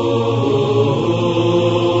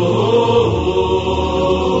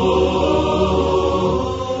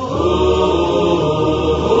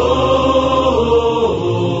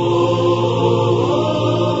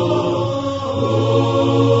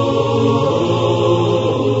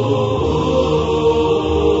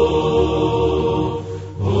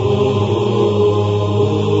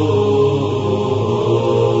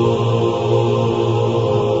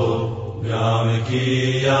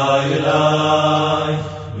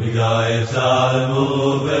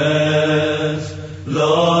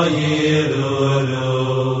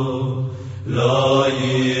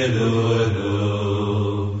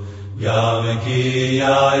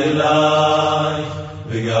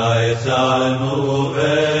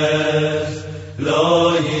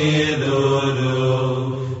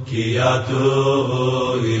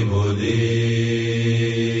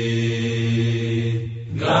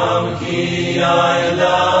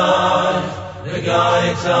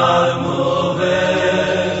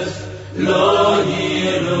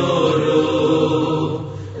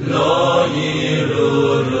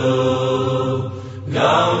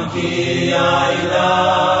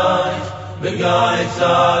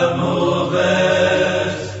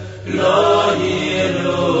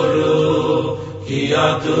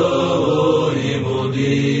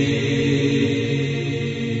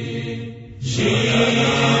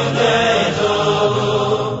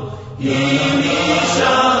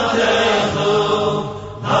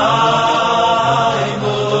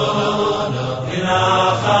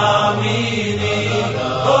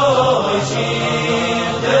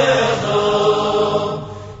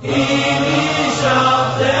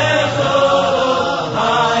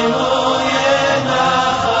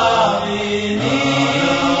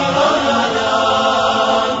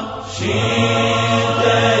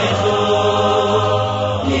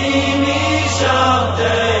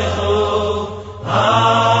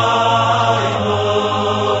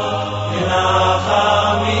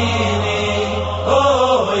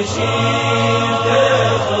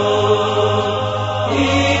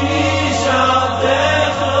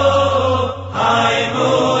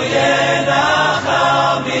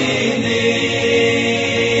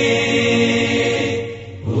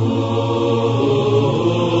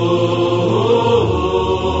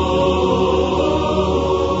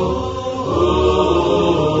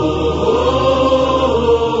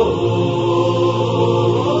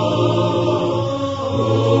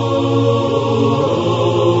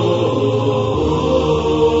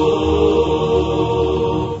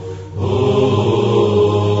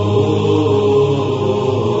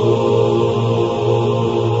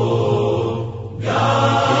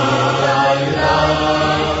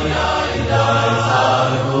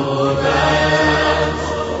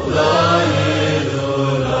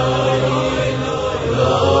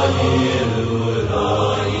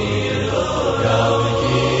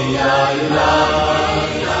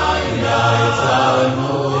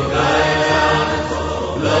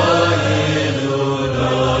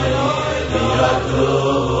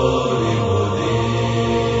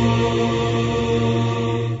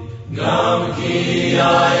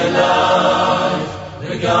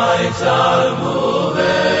 Israel,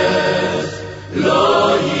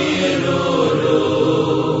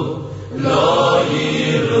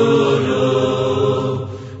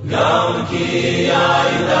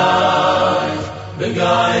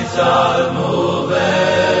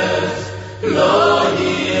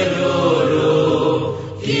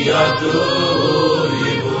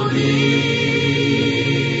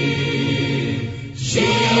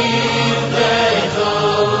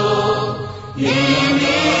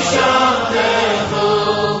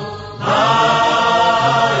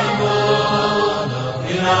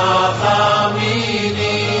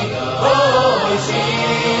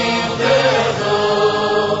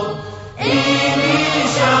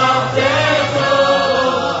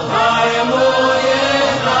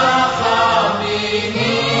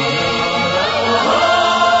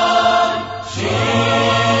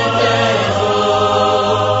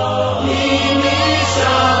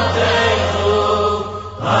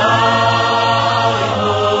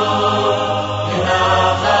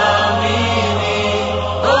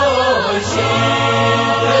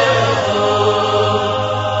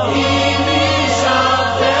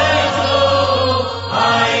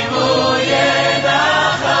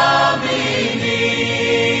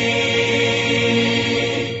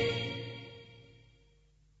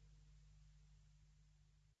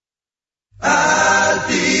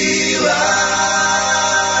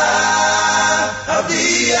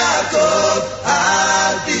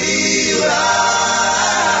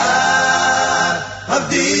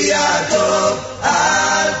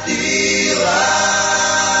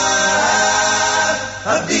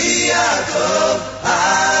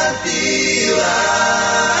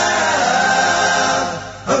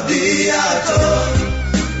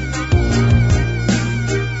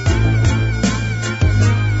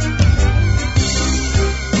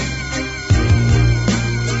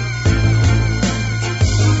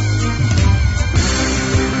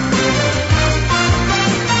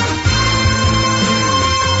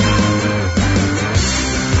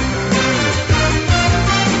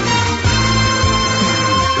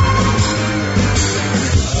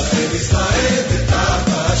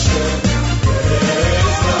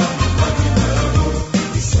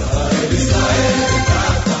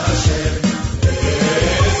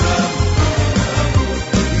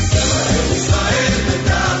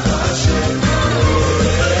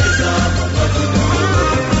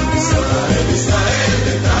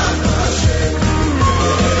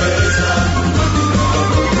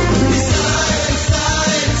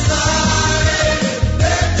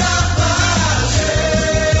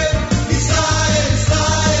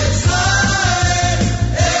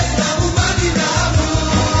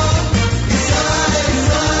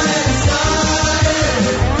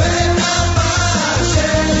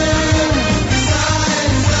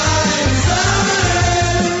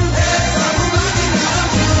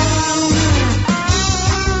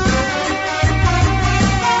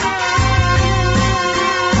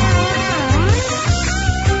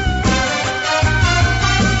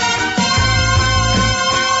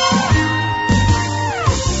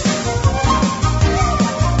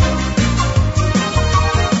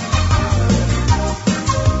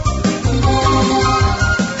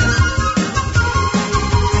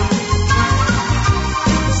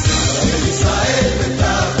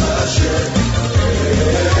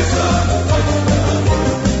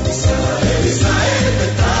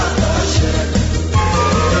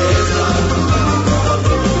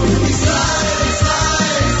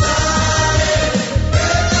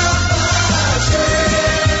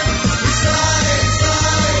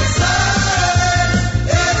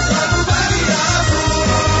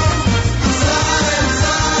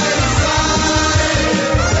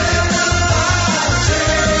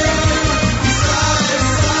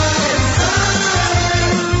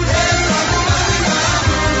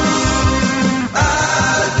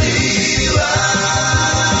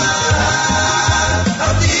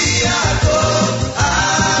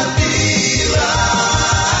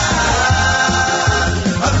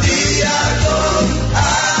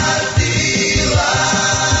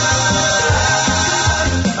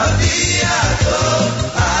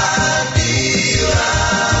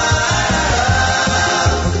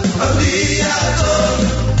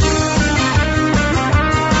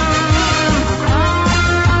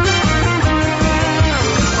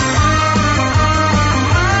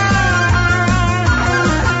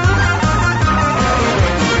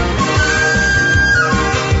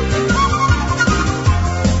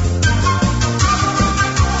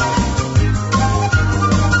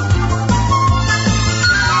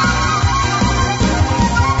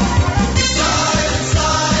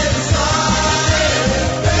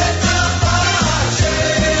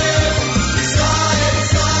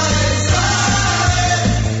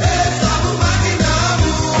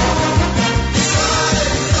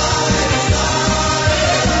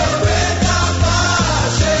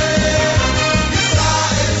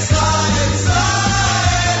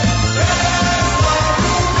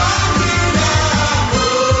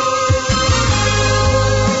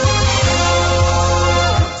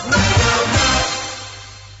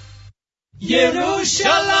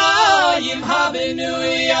 Yerushalayim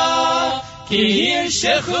habenuya ki hir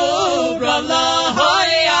shechubra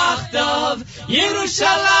lahai achdav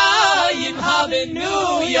Yerushalayim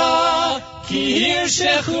habenuya ki hir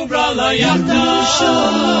shechubra lahai achdav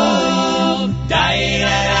dai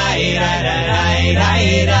dai dai dai dai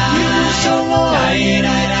dai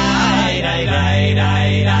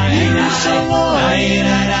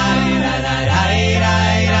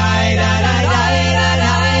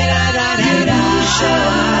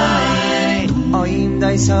Oim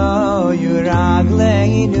daiso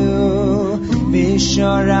yuragleinu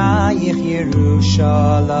Bisharayich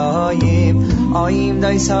Yerushalayim Oim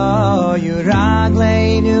daiso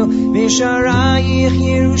yuragleinu Bisharayich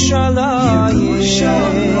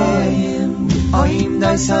Yerushalayim Oim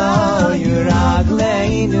daiso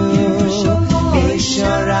yuragleinu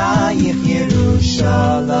Bisharayich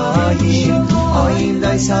Yerushalayim Oim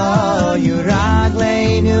daiso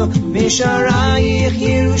yuragleinu Bisharayich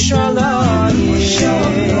Yerushalayim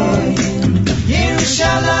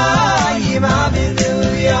Yerushalayim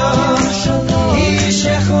Avinuya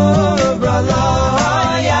Yishechubra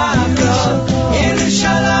Layachdav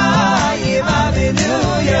Yerushalayim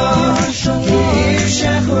Avinuya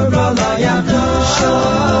Yishechubra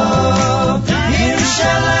Layachdav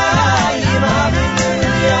Yerushalayim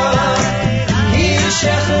Avinuya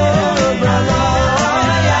Yishechubra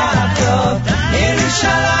Layachdav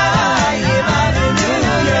Yerushalayim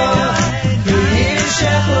Avinuya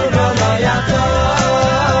Yishechubra Layachdav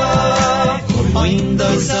Oim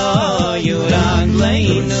daiso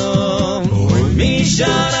yuragleinu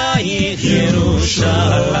Bisharayich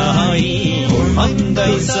Yerushalayim Oim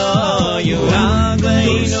daiso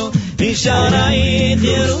yuragleinu Bisharayich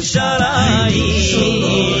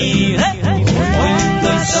Yerushalayim Oim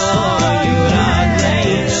daiso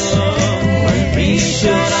yuragleinu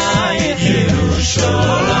Bisharayich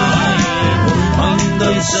Yerushalayim Oim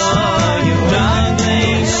daiso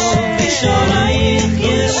yuragleinu Bisharayich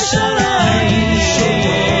Yerushalayim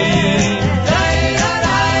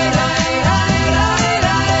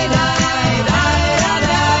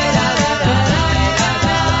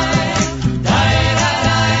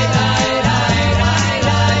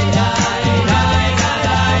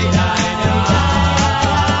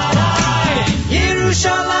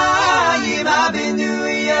Yerushalayim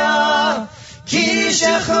Avinuya Ki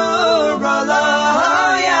shechubra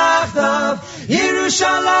layachdav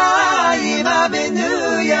Yerushalayim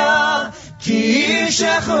Avinuya Ki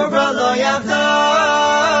shechubra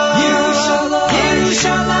layachdav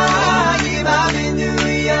Yerushalayim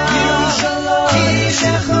Avinuya Ki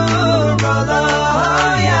shechubra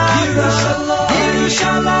layachdav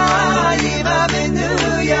Yerushalayim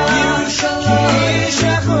Avinuya Ki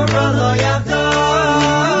shechubra layachdav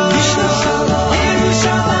Yerushalayim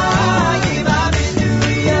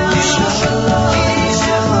Avinuya Ki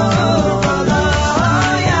shechubra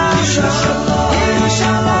layachdav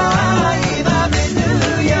Yerushalayim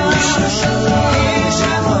Avinuya Ki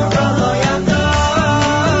shechubra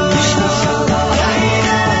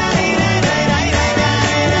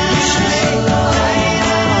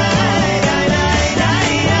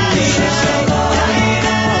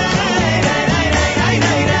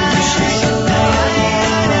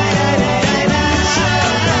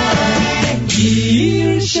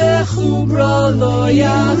Chubra lo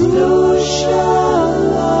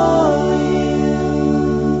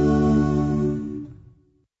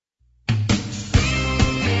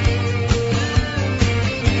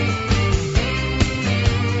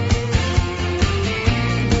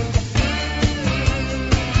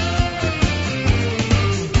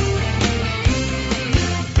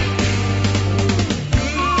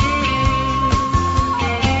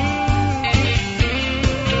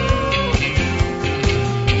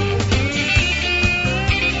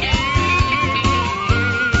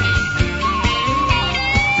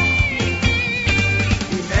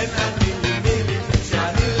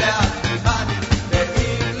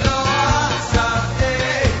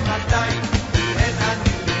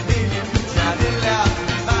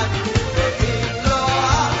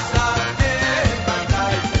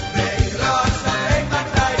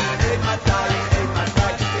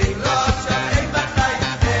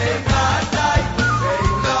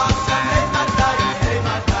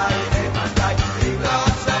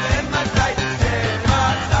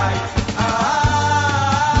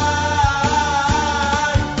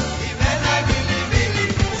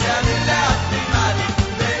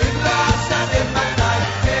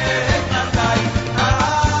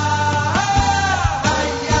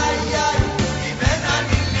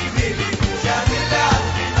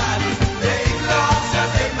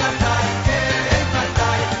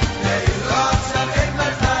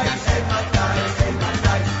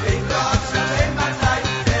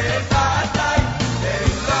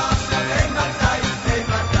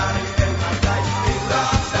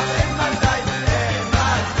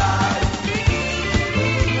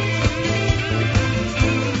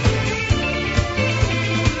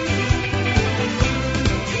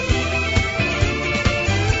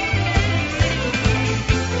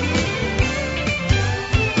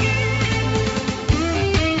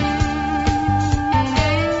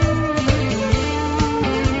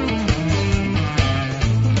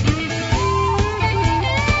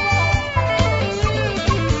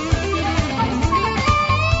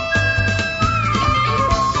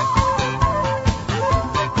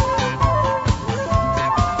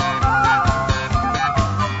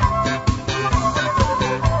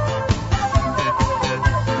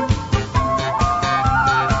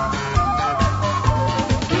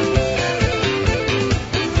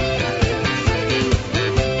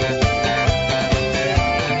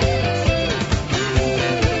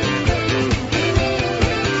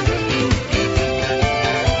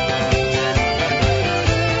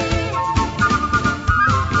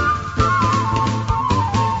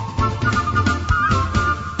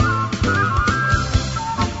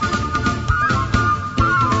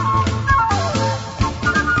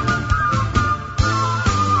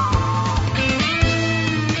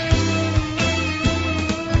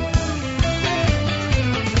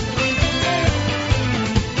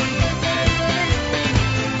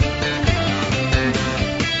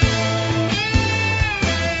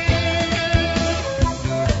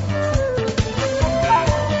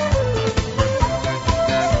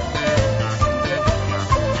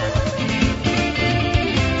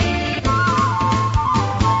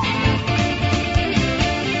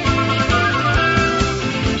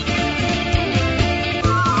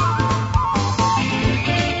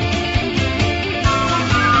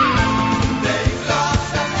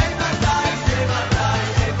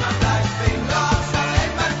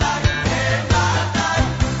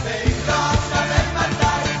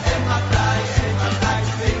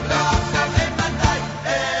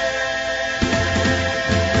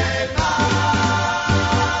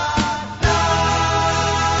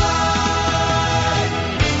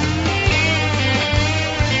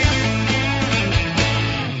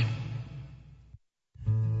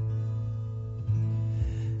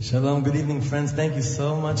Shalom, good evening, friends. Thank you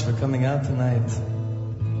so much for coming out tonight.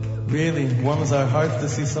 Really warms our hearts to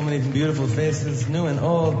see so many beautiful faces, new and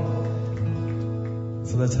old.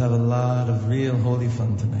 So let's have a lot of real holy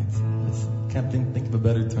fun tonight. Can't think of a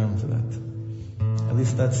better term for that. At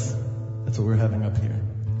least that's what we're having up here.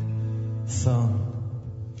 So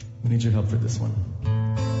we need your help for this one.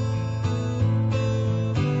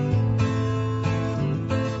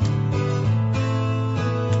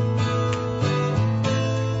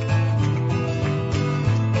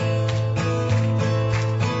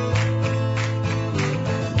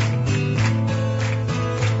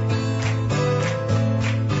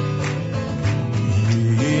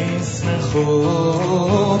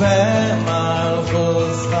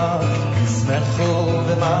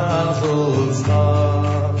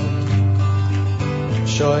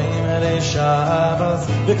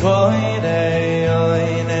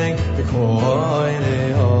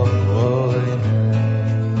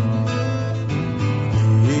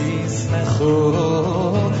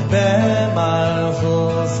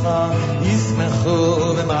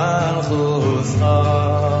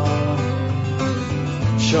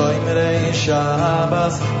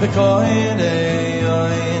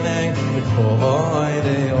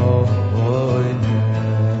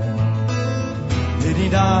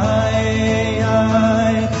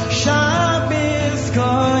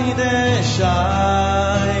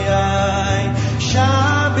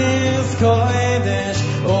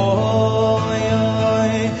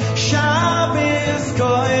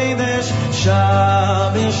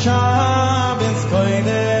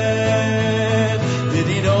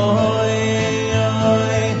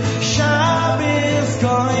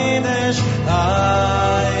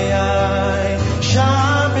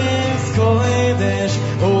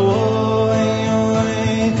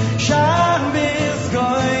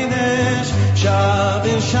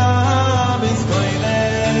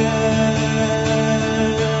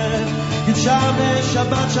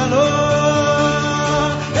 Shabbat Shalom.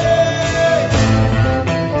 Hey.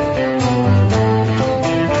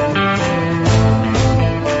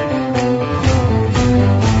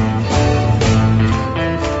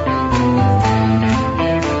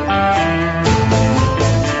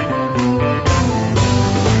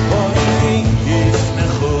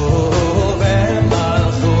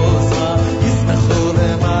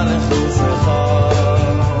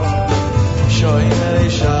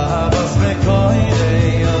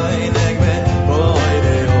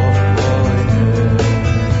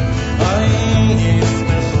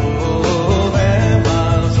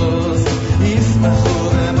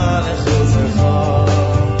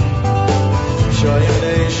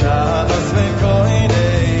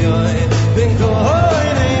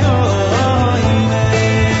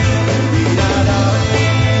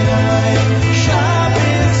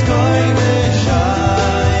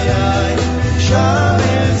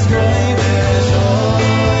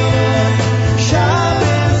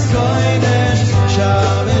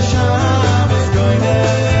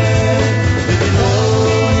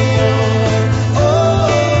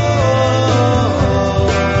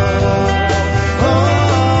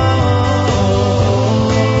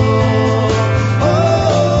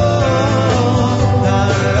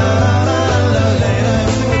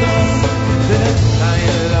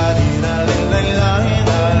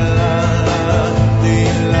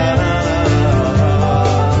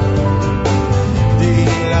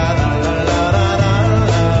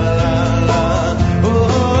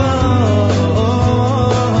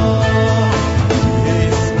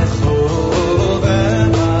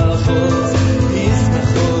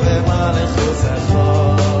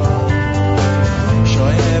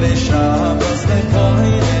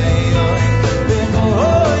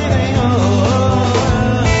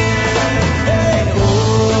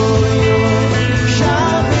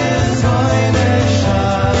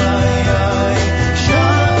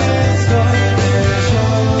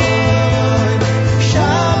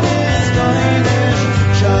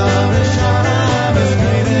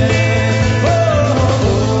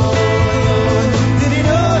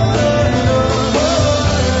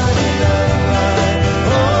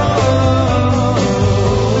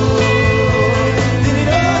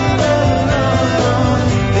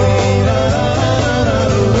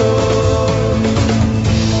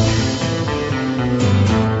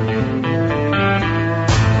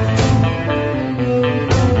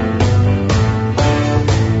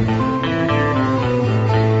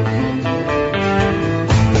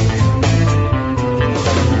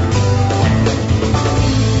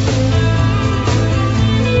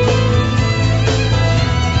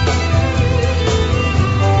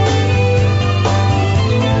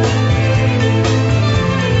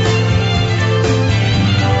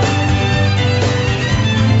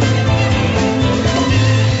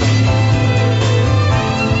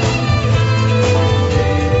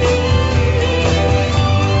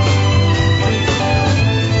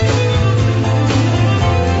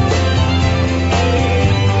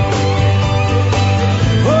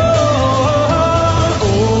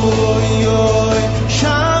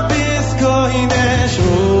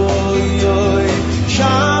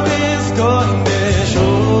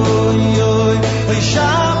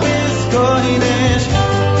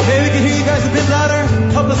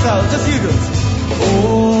 goes.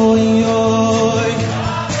 Oy, oy.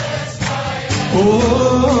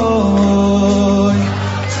 Oy.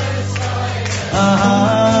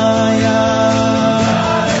 Ay, ay.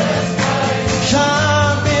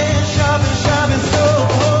 Shabbos, Shabbos, Shabbos,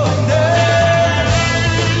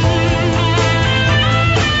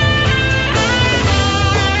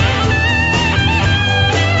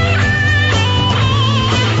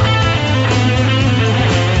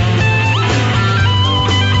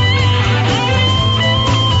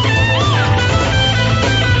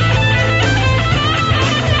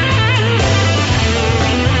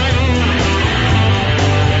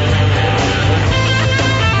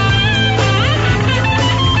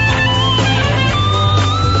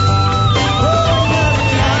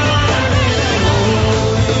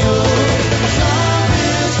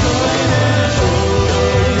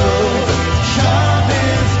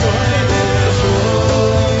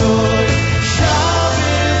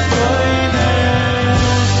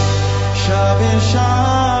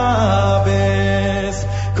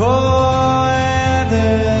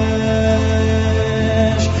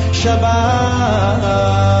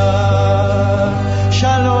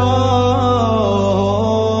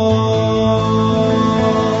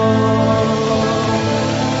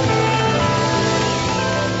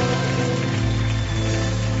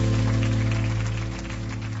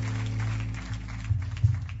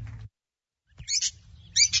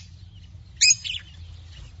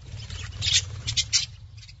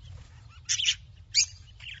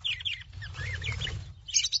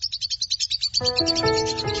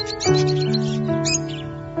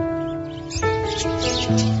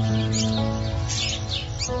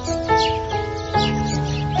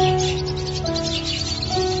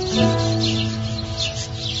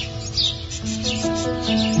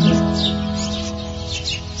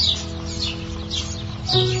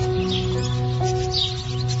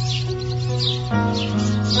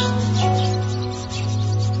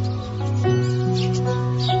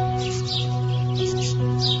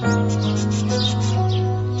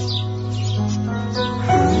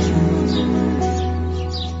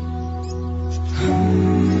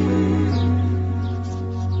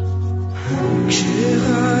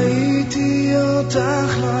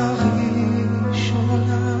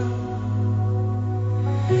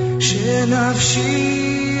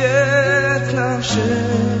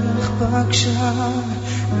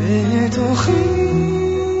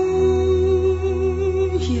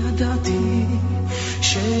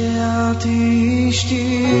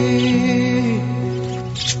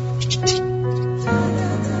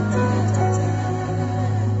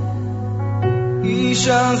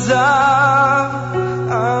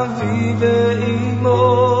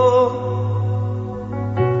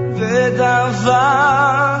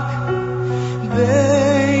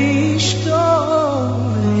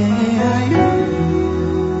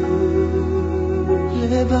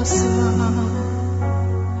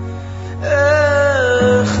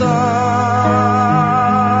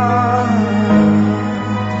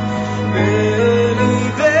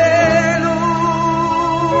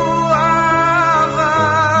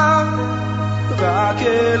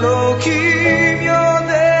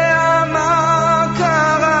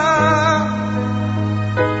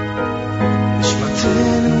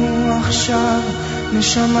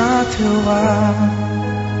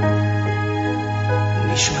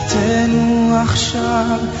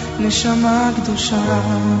 נשמה קדושה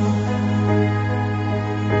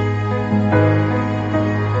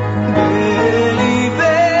בליבנו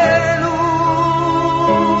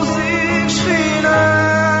זיק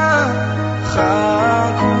שכינה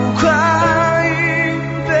חקוקאים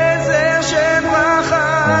בזר של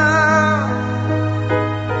ברכה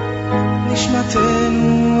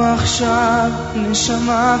נשמתנו עכשיו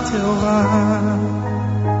נשמה טהורה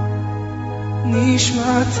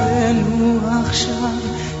נשמתנו עכשיו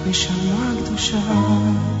נשמה קדושה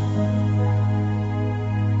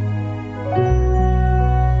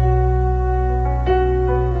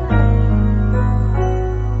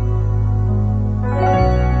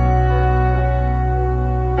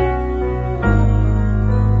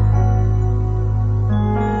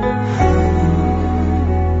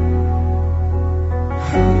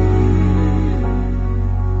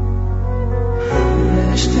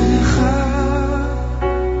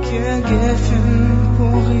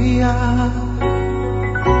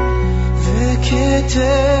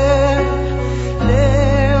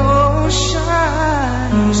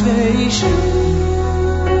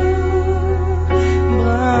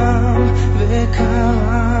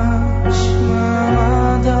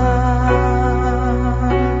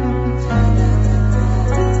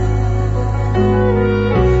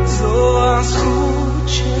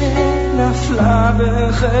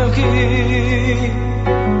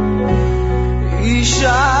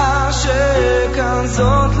אישה שכאן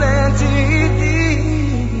זאת לצידי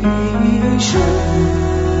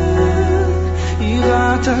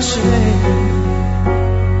יראת השם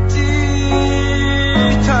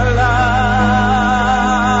תתעלה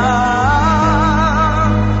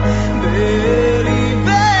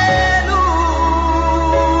בליבנו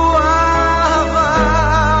אהבה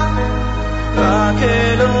רק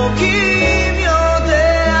אלוקים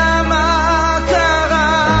יודע מה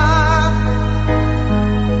קרה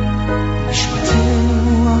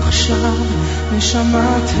נשמתנו עכשיו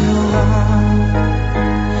נשמה טהורה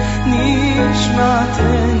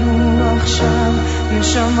נשמתנו עכשיו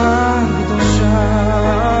נשמה קדושה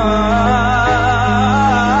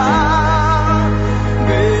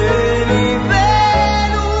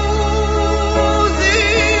בליבנו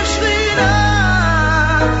זיו שכינה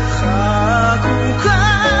חקוקה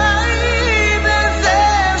היא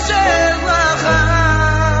בזר של ברכה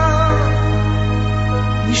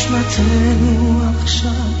נשמתנו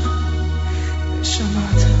עכשיו נשמה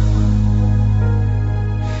טהורה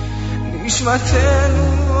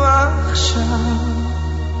נשמתנו עכשיו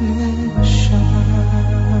נשמה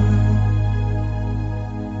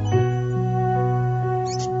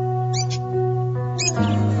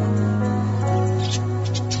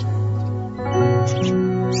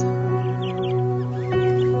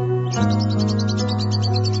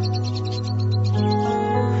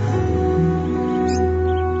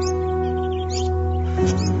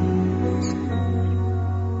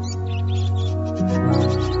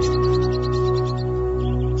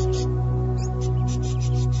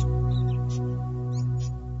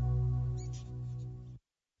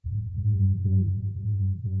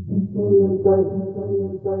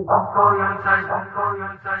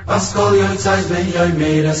Paskol yoytzais ben yoy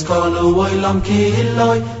meres kolu oilam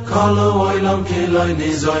kiloi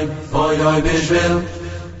nizoy oy bishvil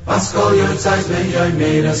Paskol yoytzais ben yoy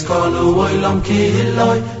meres kolu oilam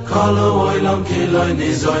kiloi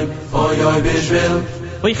nizoy oy bishvil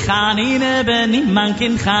Oy khanine benim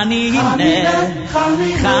mankin khanine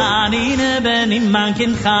benim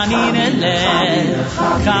mankin khanine le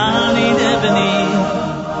khanine benim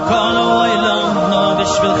kolo oilom no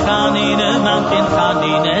bishvil khanine mankin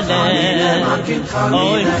khanine le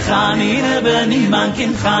oy khanine benim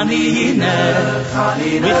mankin khanine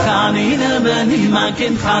we khanine benim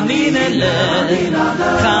mankin khanine le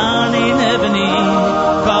khanine benim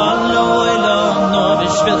kolo oilom no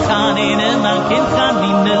bishvil khanine mankin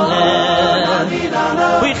khanine le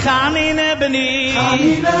we khanine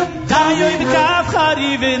benim dayoy bikaf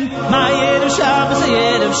kharivin ma yerev shabbos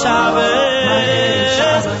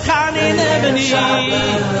khanine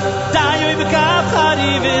benim dayoy bikaf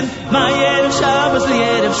kharivin ma yerev shabbos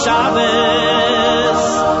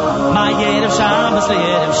ma yerev shabbos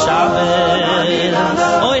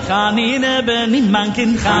oy khanine benim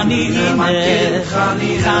mankin khanine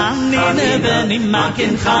benim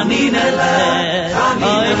mankin khanine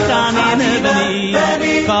oy khanine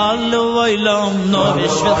benim kallu oilom no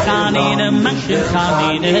bishvil khanine mankin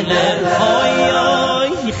khanine oy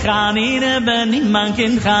khanine benim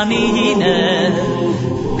mankin khanine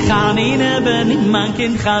benim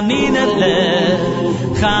mankin khanine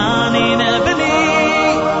khanine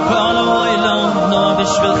benim kallu oilom no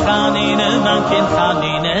bishvil khanine mankin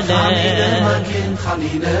khanine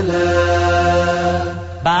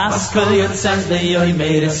Baskol yotzas de yoy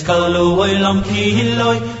meres kolu oilom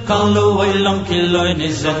kiloi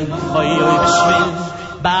nizon oy bishvil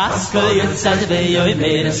Baskol yotzas de yoy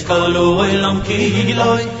meres kolu oilom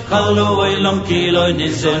kiloi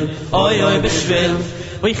nizon oy bishvil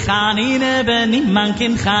Oy khanine benim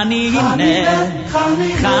mankin khanine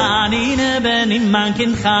benim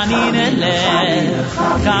mankin khanine le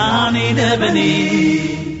khanine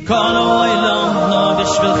benim kolo oilom no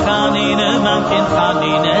bishvil khanine mankin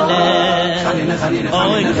khanine le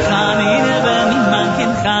oy khanine benim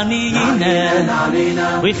mankin khanine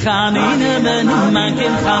we khanine benim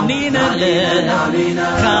mankin khanine le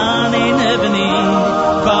khanine benim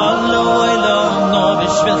kolo oilom no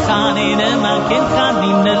bishvil khanine mankin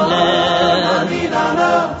khanine le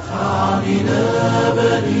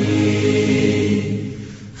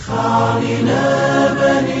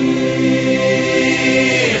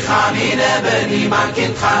khanine benim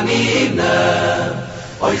mankin khanine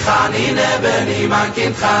oy khanine benim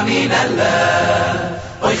mankin khanine le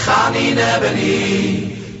oy khanine benim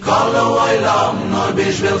kolo oilam no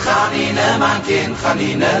bishvil khanine mankin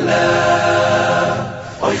khanine le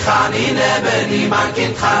oy khanine benim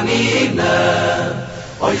mankin khanine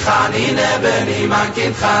oy khanine benim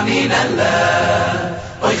mankin khanine le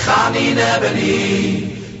oy khanine benim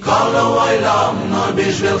כל העולם nur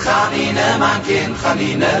בשביל חנינה מנקין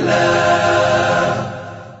חנינה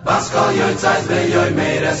Baskal yoytzais veyoy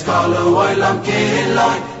meres כל העולם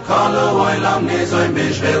קהילוי כל העולם נזוים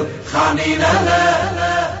בשביל חנינה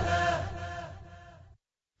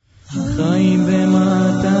חיים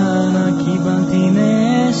במתנה קיבלתי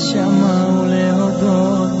נשמה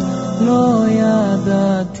ולהודות לא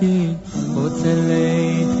ידעתי רוצה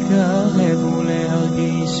להתקרב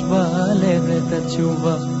ולהרגיש בלב את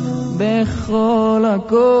התשובה בכל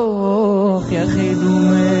הכוח יחיד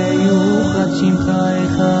ומיוחד שמך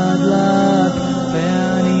אחד לך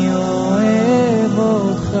ואני אוהב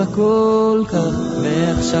אותך כל כך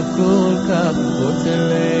ועכשיו כל כך רוצה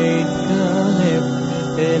להתקרב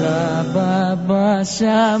אל אבא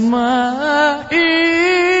בשמיים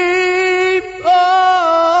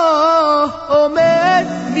עומד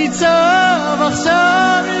ניצב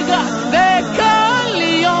עכשיו רגע וכל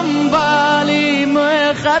יום בא לי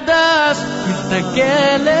מחדש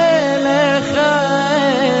מסתכל אליך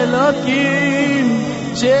אלוקים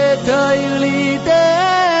שתאיר לי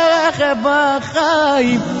דרך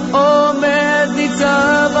בחיים עומד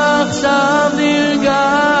ניצב עכשיו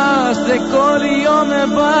נרגש זה כל יום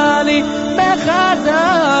בא לי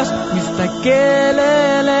מחדש מסתכל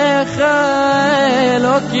אליך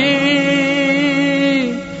אלוקים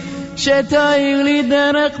שתאיר לי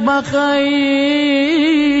דרך בחיים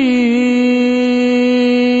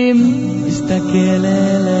מסתכל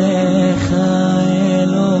אליך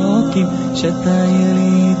אלוקים שתאיר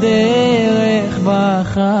לי דרך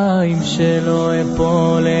בחיים שלא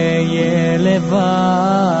אפול אהיה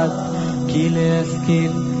לבד כי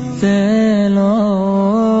להשכיל זה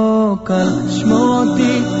לא קל שמור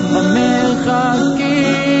אותי במרחקים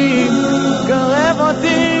קרב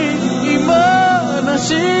אותי עם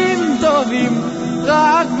אנשים טובים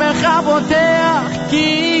רק בך בוטח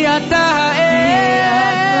כי אתה האל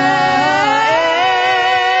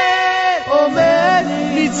עומד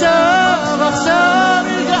ניצב עכשיו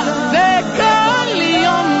וכל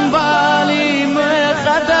יום בא לי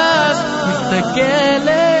מחדש מסתכל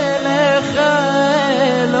אליך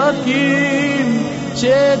אלוקים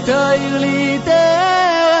שתאיר לי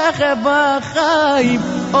דרך בחיים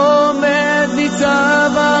עומד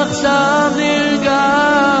ניצב עכשיו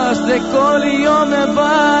נרגש זה כל יום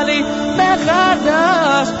בא לי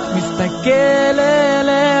מחדש מסתכל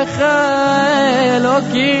אליך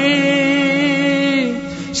אלוקים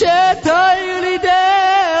שתאיר לי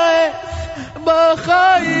דרך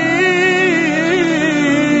בחיים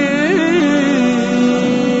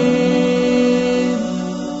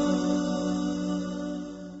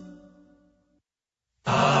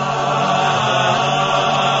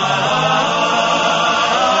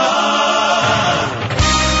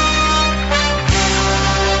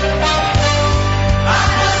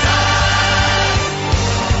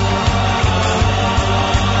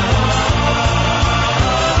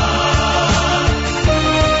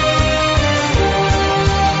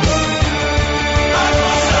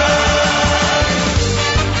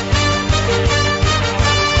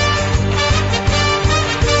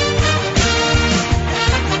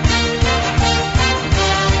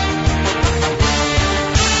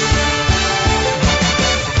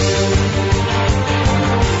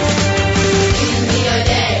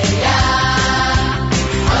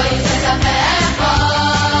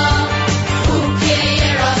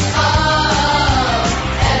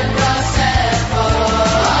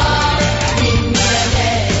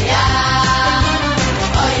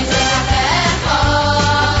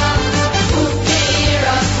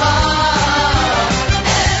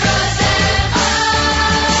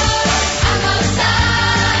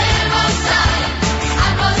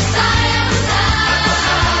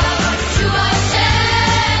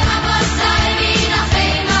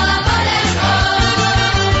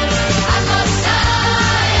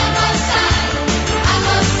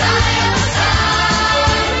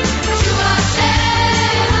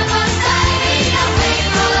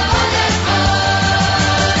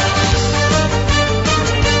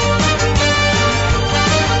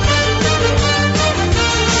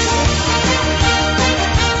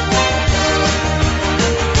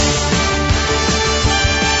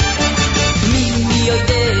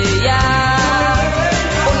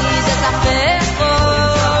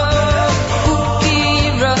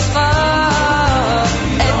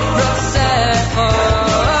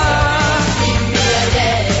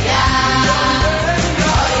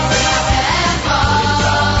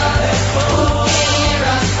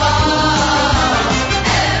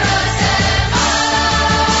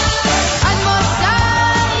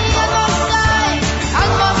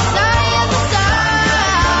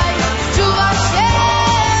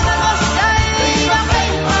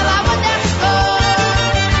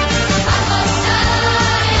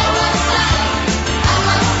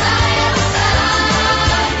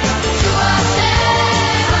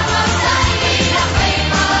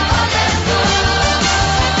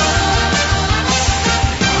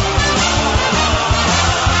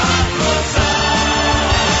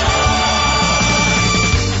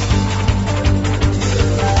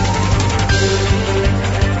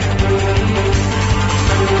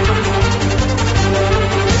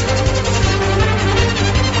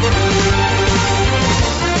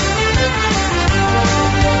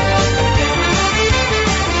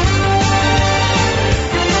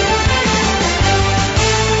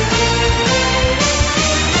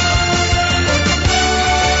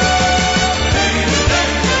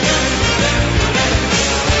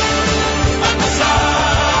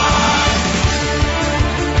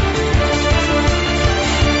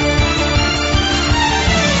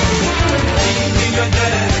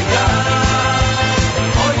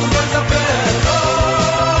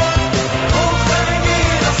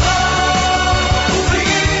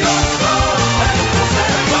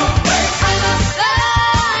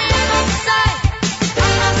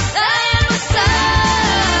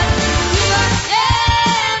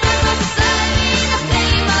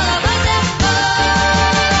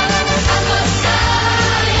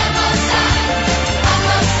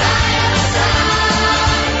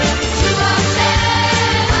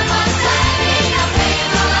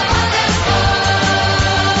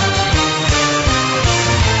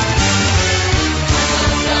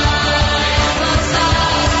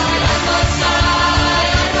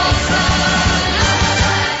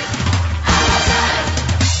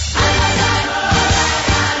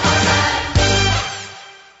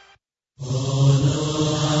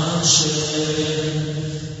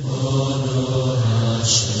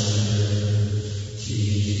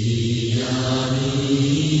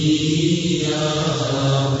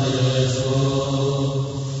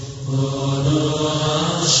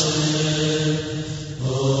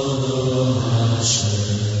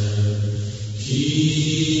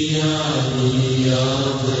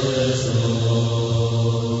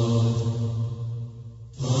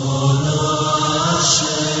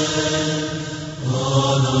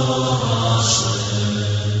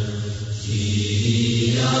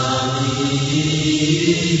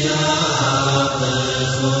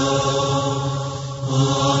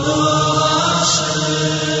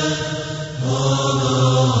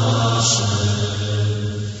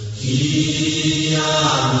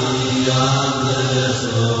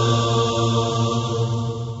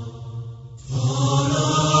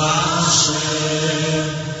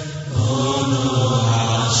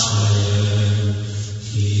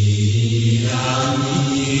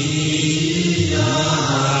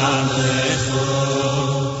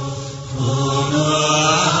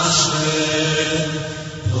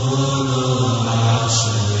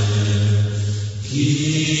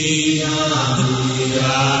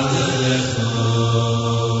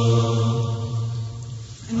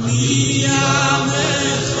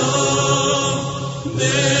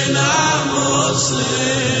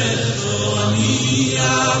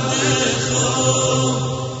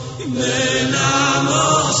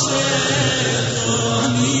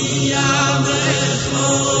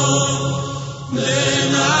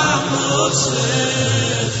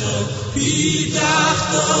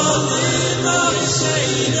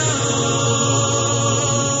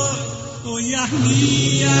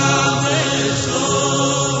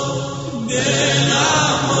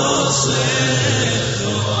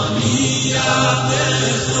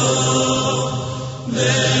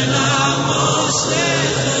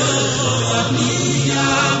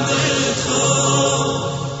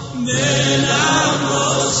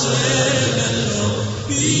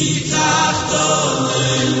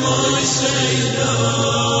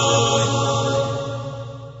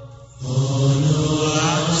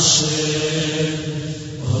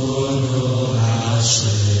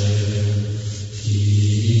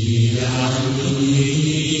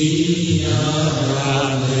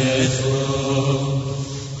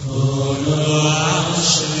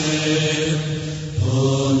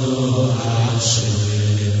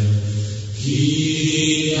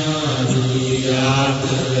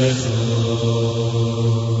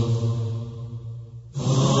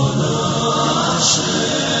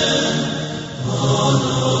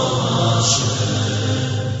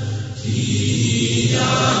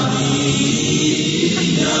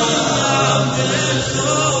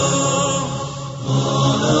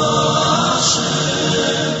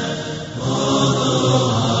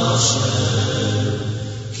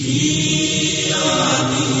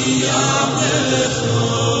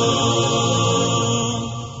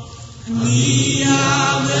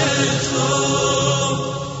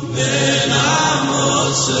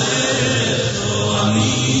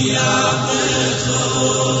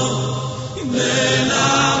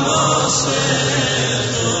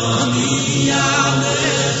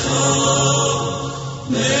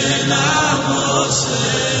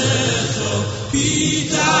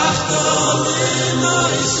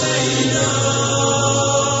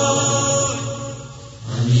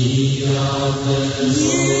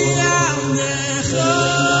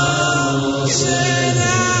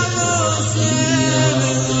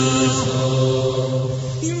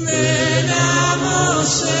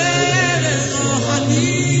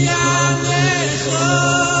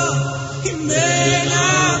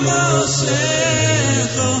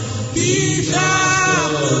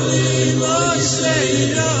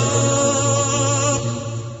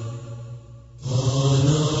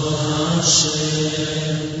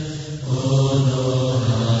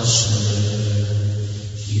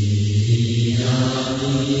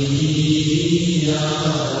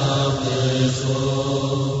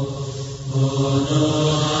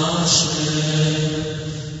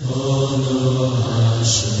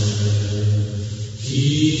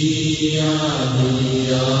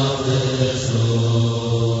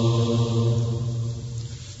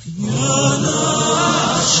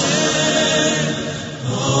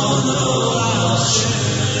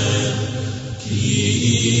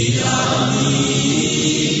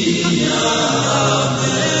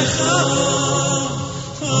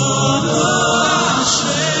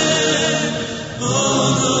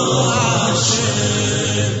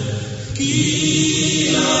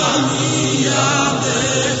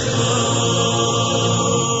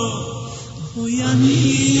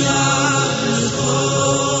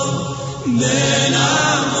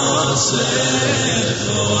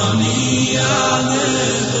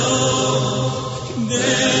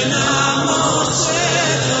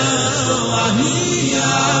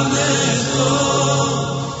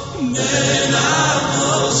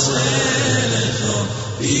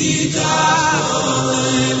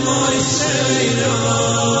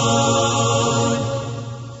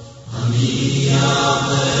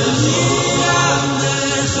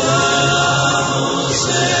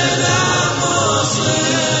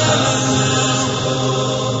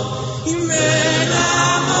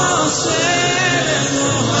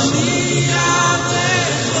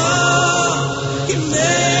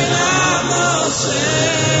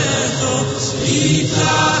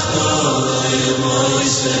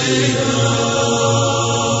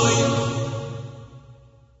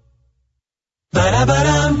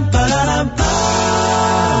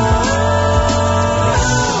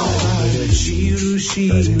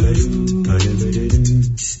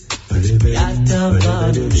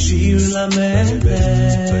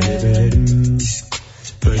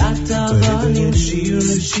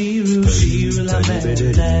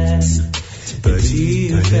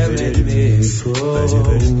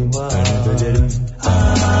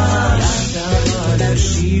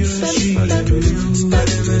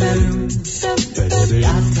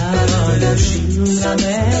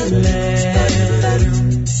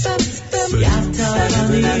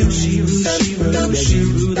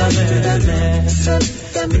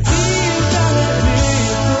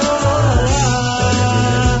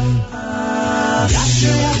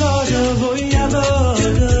Yasher yavo,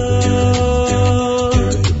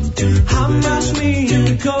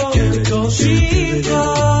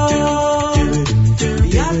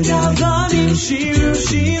 שירו,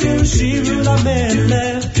 שירו, שירו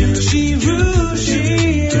למלך, שירו,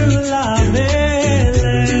 שירו למלך.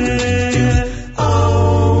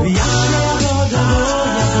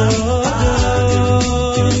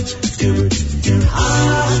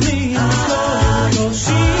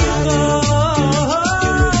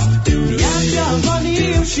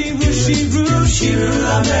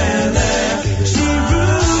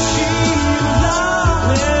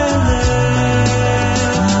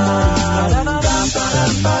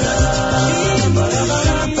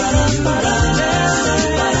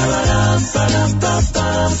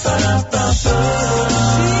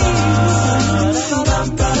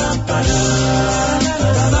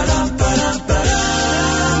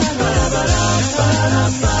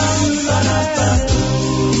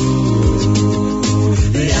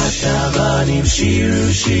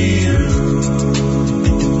 שירו, שירו,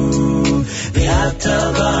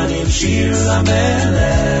 והטבנים שיר למלך,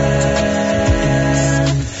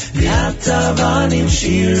 והטבנים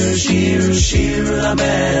שיר, שיר, שיר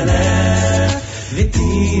למלך,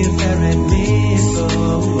 ותפארת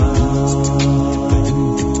מגובה.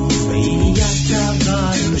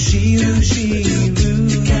 והטבנים שירו, שירו,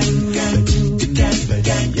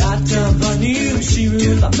 והטבנים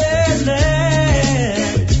שיר למלך,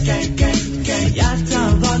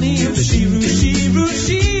 Yatavanim shiru shiru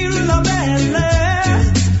shiru lamele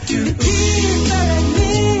Tiferet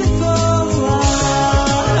mitzvah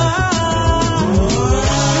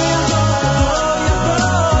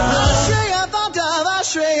Ashrei avadav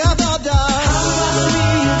Ashrei avadav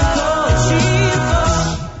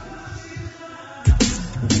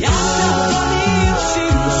Yatavanim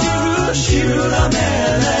shiru shiru shiru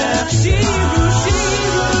lamele Shiru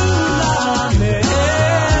shiru lamele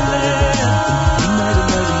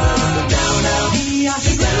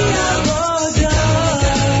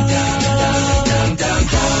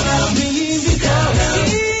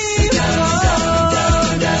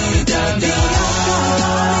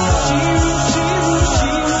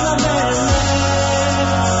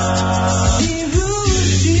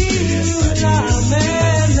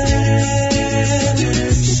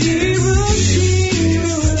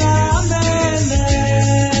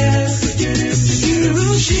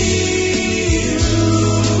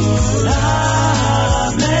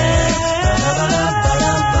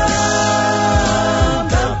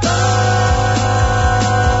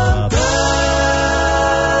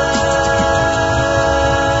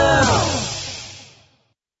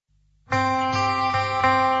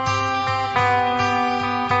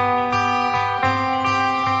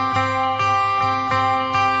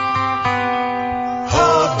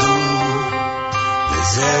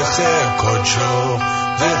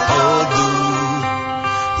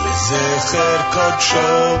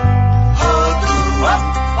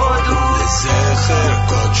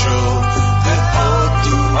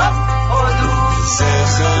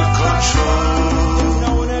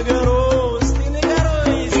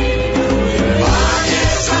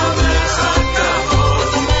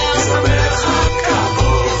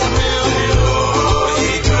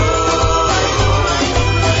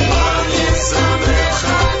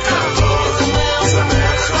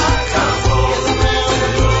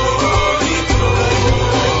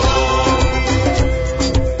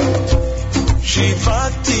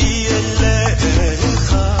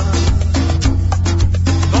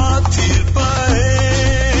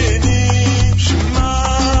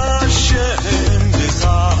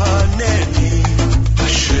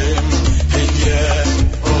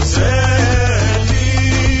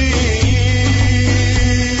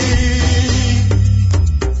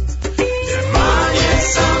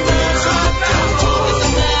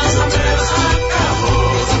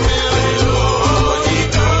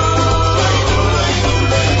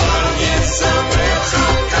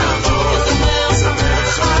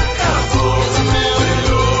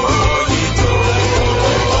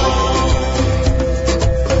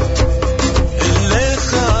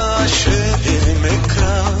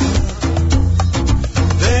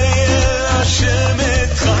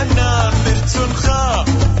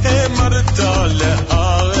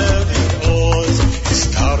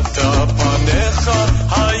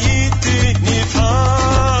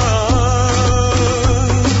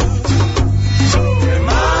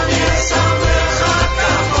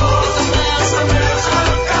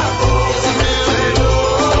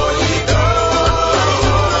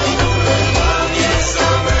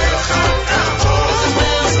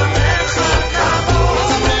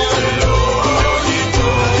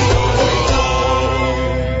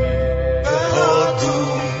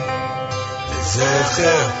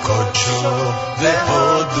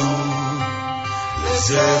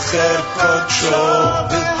זכר קודשו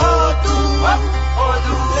בהודו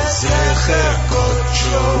לזכר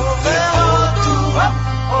קודשו והודו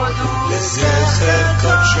לזכר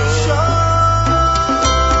קודשו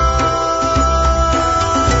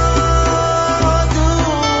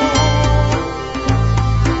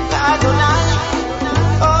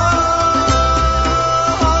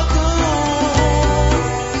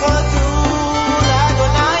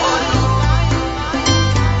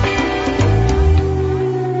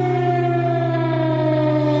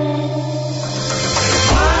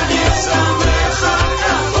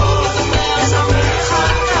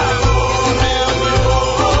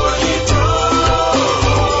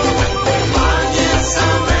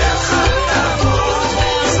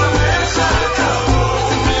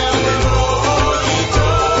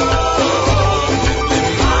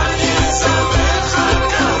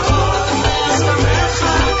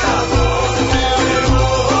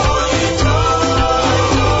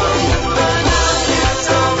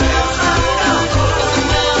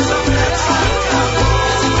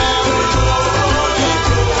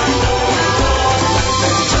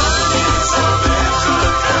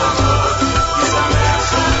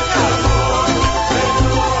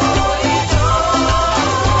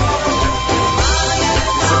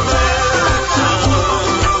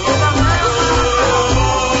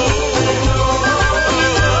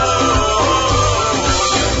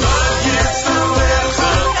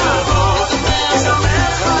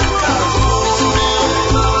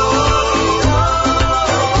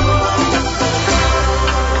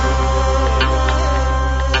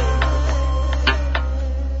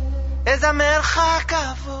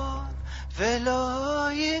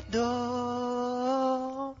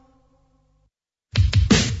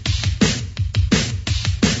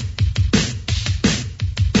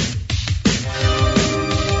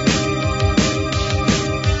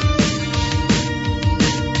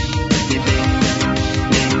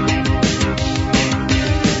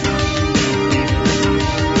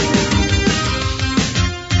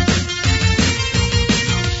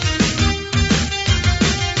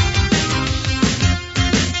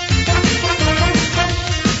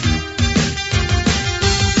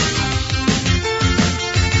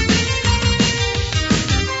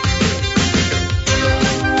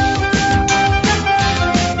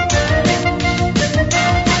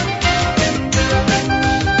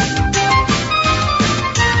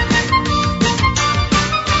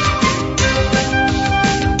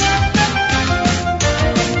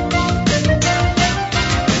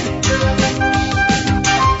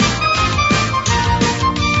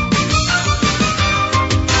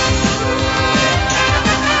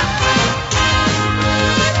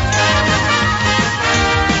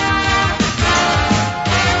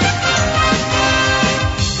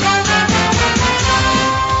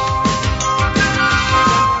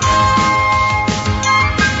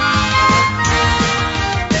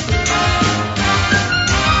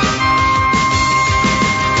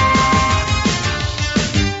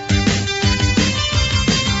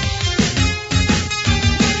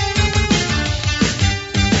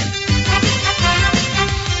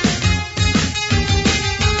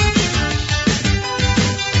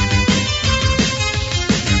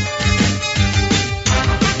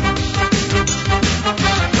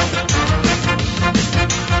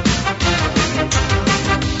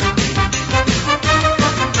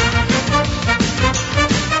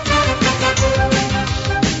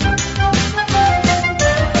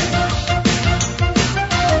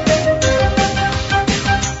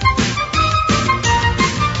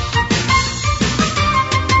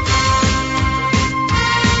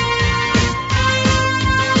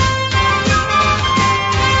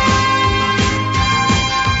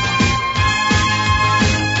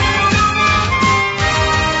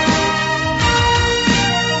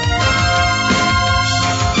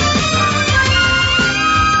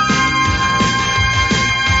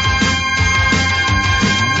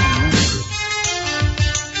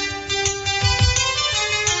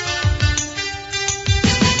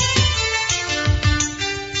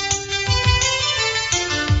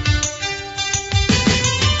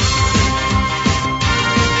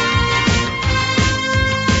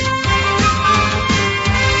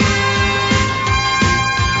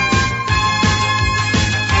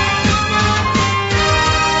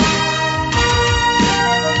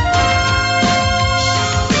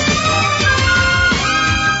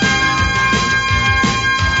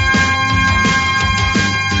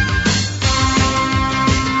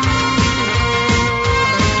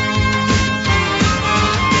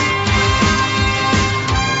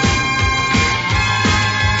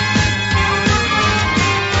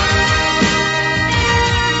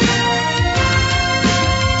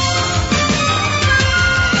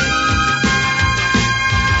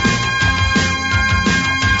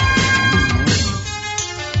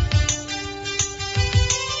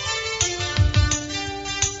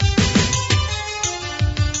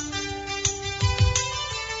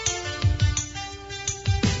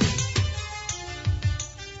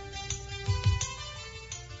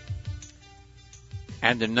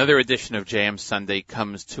And another edition of JM Sunday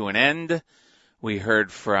comes to an end. We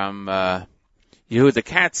heard from Yehuda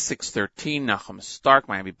Katz, 613, Nachum Stark,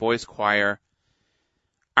 Miami Boys Choir,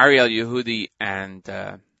 Ariel Yehudi, and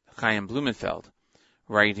Chaim Blumenfeld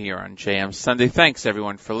right here on JM Sunday. Thanks,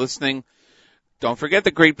 everyone, for listening. Don't forget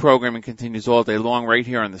the great programming continues all day long right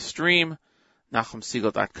here on the stream,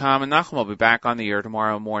 NachumSiegel.com. And Nachum will be back on the air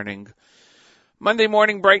tomorrow morning, Monday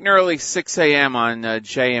morning, bright and early, 6 a.m. on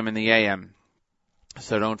JM and the AM.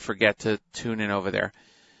 So don't forget to tune in over there.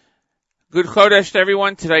 Good Chodesh to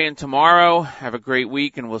everyone today and tomorrow. Have a great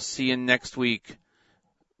week, and we'll see you next week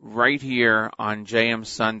right here on JM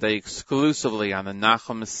Sunday, exclusively on the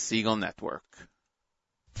Nachum Siegel Network.